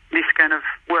this kind of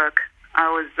work.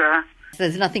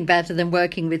 There's nothing better than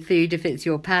working with food if it's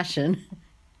your passion.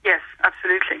 Yes,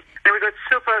 absolutely. And we got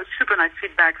super nice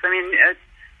feedbacks.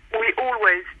 We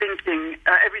always thinking,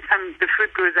 every time the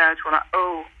food goes out, we're like,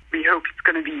 we hope it's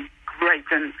going to be great.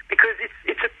 And because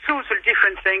it's a total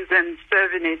different thing than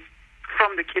serving it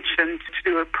from the kitchen to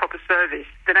do a proper service,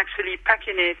 than actually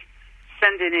packing it,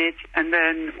 sending it, and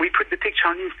then we put the picture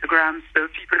on Instagram so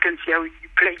people can see how you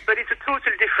plate. But it's a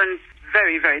total different,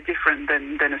 very, very different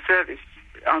than a service.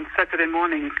 On Saturday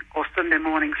morning or Sunday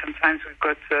morning, sometimes we've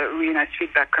got really nice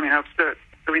feedback coming up, so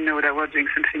we know that we're doing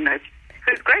something nice.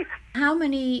 So it's great. How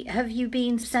many have you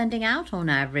been sending out on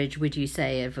average, would you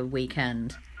say, over a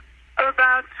weekend?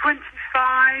 About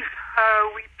 25.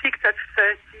 We peaked at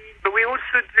 30, but we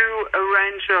also do a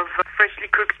range of freshly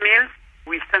cooked meals.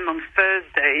 We send on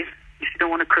Thursdays. If you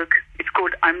don't want to cook, it's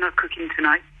called I'm Not Cooking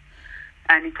Tonight.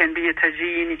 And it can be a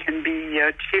tagine, it can be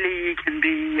chili, it can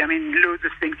be, loads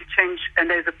of things. It changes, and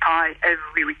there's a pie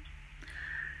every week.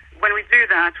 When we do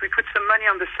that, we put some money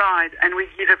on the side, and we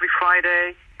give every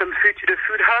Friday some food to the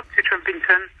food hub to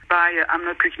Trumpington by I'm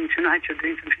Not Cooking Tonight. You're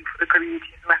doing something for the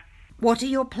community as well. What are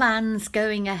your plans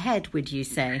going ahead, would you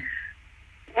say?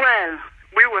 Well,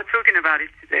 we were talking about it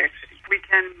today, actually. We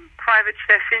can private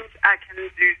chef in. I can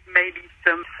do maybe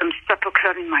some supper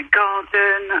club in my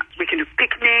garden. We can do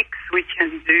picnics. We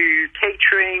can do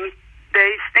catering.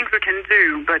 There's things we can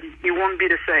do, but it won't be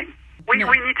the same. We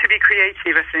need to be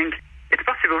creative, I think. It's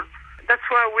possible. That's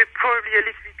why we're probably a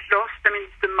little bit lost.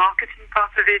 The marketing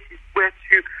part of it is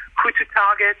who to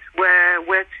target,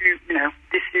 where to,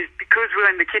 this is because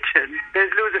we're in the kitchen.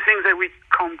 There's loads of things that we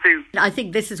can't do. I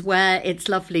think this is where it's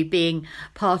lovely being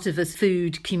part of a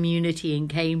food community in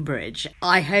Cambridge.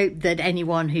 I hope that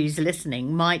anyone who's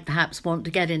listening might perhaps want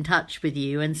to get in touch with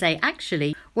you and say,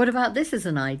 actually, what about this as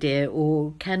an idea?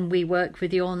 Or can we work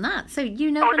with you on that? So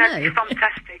you never know. That's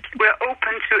fantastic. We're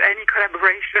open to any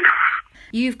collaboration.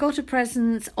 You've got a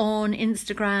presence on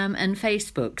Instagram and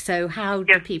Facebook, so how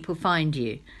do people find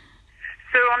you?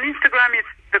 So on Instagram, it's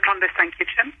The Clandestine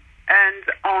Kitchen, and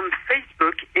on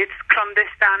Facebook, it's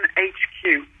Clandestine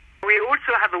HQ. We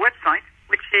also have a website,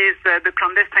 which is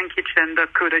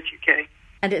theclandestinekitchen.co.uk.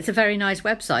 And it's a very nice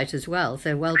website as well,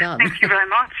 so well done. Thank you very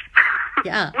much.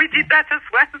 Yeah. We did that as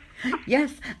well.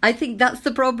 Yes, I think that's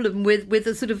the problem with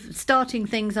the sort of starting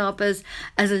things up as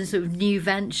a sort of new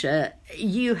venture.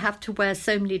 You have to wear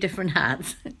so many different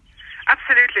hats.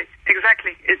 Absolutely,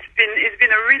 exactly. It's been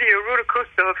really a roller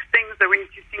coaster of things that we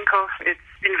need to think of. It's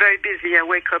been very busy. I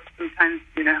wake up sometimes,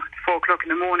 at 4 o'clock in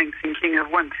the morning thinking of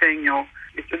one thing, or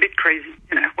it's a bit crazy.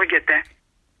 We get there.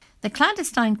 The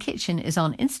Clandestine Kitchen is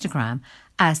on Instagram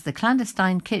as The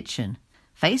Clandestine Kitchen,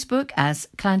 Facebook as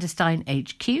Clandestine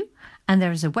HQ, and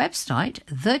there is a website,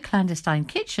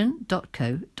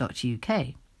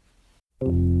 theclandestinekitchen.co.uk.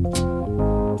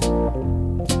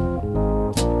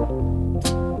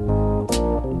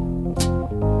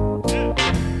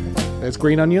 There's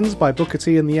Green Onions by Booker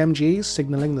T and the MGs,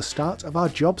 signalling the start of our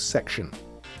jobs section.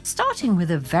 Starting with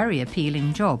a very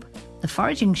appealing job. The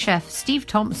foraging chef Steve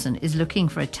Thompson is looking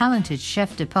for a talented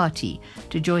chef de partie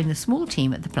to join the small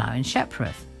team at the Plough in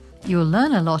Shepworth. You'll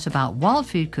learn a lot about wild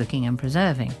food cooking and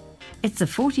preserving. It's a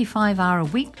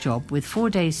 45-hour-a-week job with 4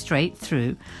 days straight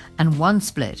through and 1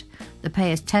 split. The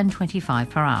pay is $10.25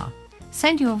 per hour.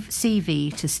 Send your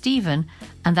CV to Stephen,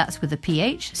 and that's with a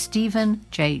PH, Stephen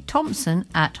J. Thompson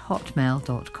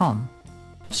 @hotmail.com.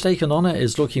 Steak and Honour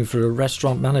is looking for a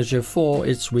restaurant manager for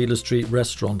its Wheeler Street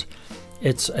restaurant.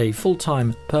 It's a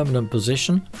full-time permanent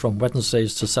position from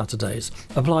Wednesdays to Saturdays.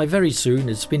 Apply very soon.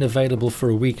 It's been available for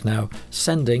a week now.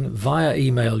 Sending via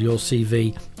email your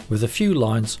CV with a few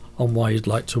lines on why you'd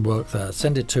like to work there.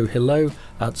 Send it to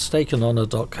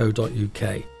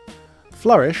hello@steakandhonour.co.uk.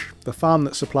 Flourish, the farm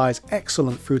that supplies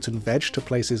excellent fruit and veg to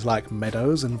places like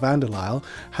Meadows and Vanderlyle,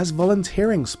 has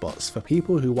volunteering spots for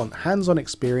people who want hands-on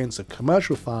experience of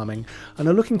commercial farming and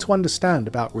are looking to understand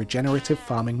about regenerative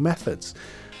farming methods.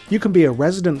 You can be a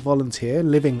resident volunteer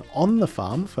living on the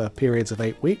farm for periods of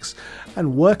 8 weeks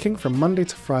and working from Monday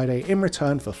to Friday in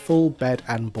return for full bed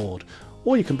and board.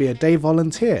 Or you can be a day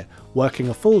volunteer, working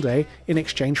a full day in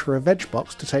exchange for a veg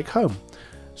box to take home.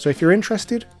 So if you're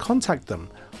interested, contact them.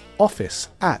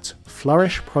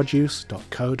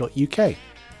 office@flourishproduce.co.uk.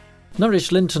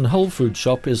 Nourish Linton Whole Food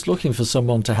Shop is looking for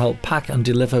someone to help pack and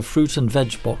deliver fruit and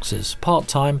veg boxes,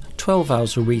 part-time, 12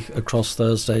 hours a week across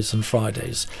Thursdays and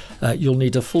Fridays. You'll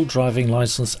need a full driving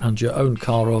licence and your own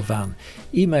car or van.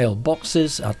 Email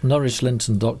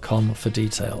boxes@nourishlinton.com for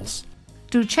details.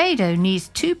 Dulcedo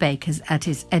needs 2 bakers at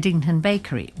his Eddington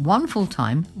bakery, 1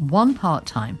 full-time, 1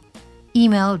 part-time.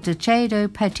 Email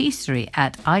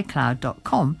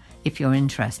dulcedopatisserie@icloud.com if you're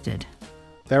interested.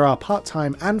 There are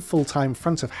part-time and full-time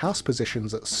front-of-house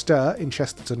positions at Stir in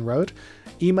Chesterton Road.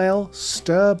 Email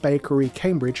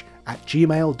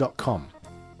stirbakerycambridge@gmail.com.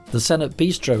 The Senate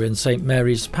Bistro in St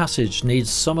Mary's Passage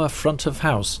needs summer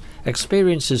front-of-house.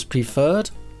 Experience is preferred,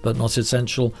 but not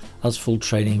essential, as full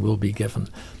training will be given.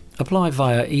 Apply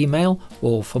via email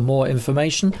or for more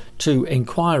information to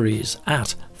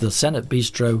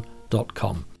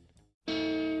inquiries@thesenatebistro.com.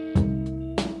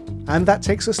 And that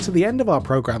takes us to the end of our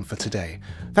programme for today.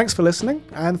 Thanks for listening,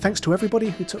 and thanks to everybody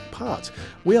who took part.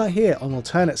 We are here on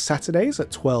alternate Saturdays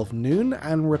at 12 noon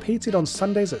and repeated on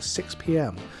Sundays at 6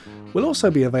 p.m. We'll also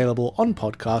be available on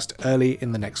podcast early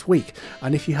in the next week,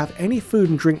 and if you have any food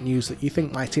and drink news that you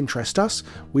think might interest us,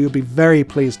 we will be very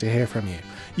pleased to hear from you.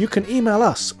 You can email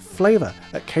us,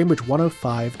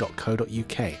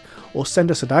 flavour@cambridge105.co.uk, or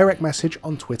send us a direct message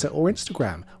on Twitter or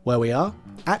Instagram, where we are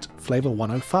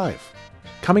 @flavour105.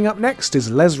 Coming up next is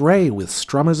Les Ray with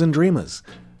Strummers and Dreamers.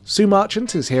 Sue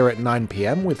Marchant is here at 9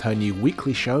 p.m. with her new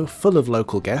weekly show full of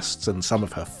local guests and some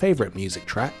of her favourite music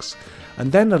tracks.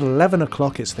 And then at 11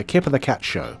 o'clock it's the Kip of the Cat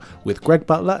Show with Greg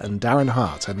Butler and Darren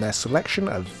Hart and their selection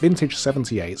of vintage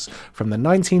 78s from the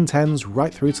 1910s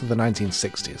right through to the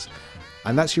 1960s.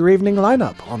 And that's your evening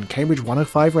lineup on Cambridge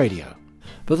 105 Radio.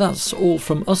 But that's all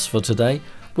from us for today.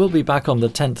 We'll be back on the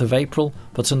 10th of April,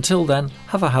 but until then,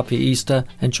 have a happy Easter,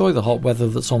 enjoy the hot weather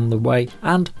that's on the way,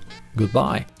 and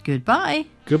goodbye. Goodbye.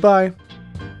 Goodbye.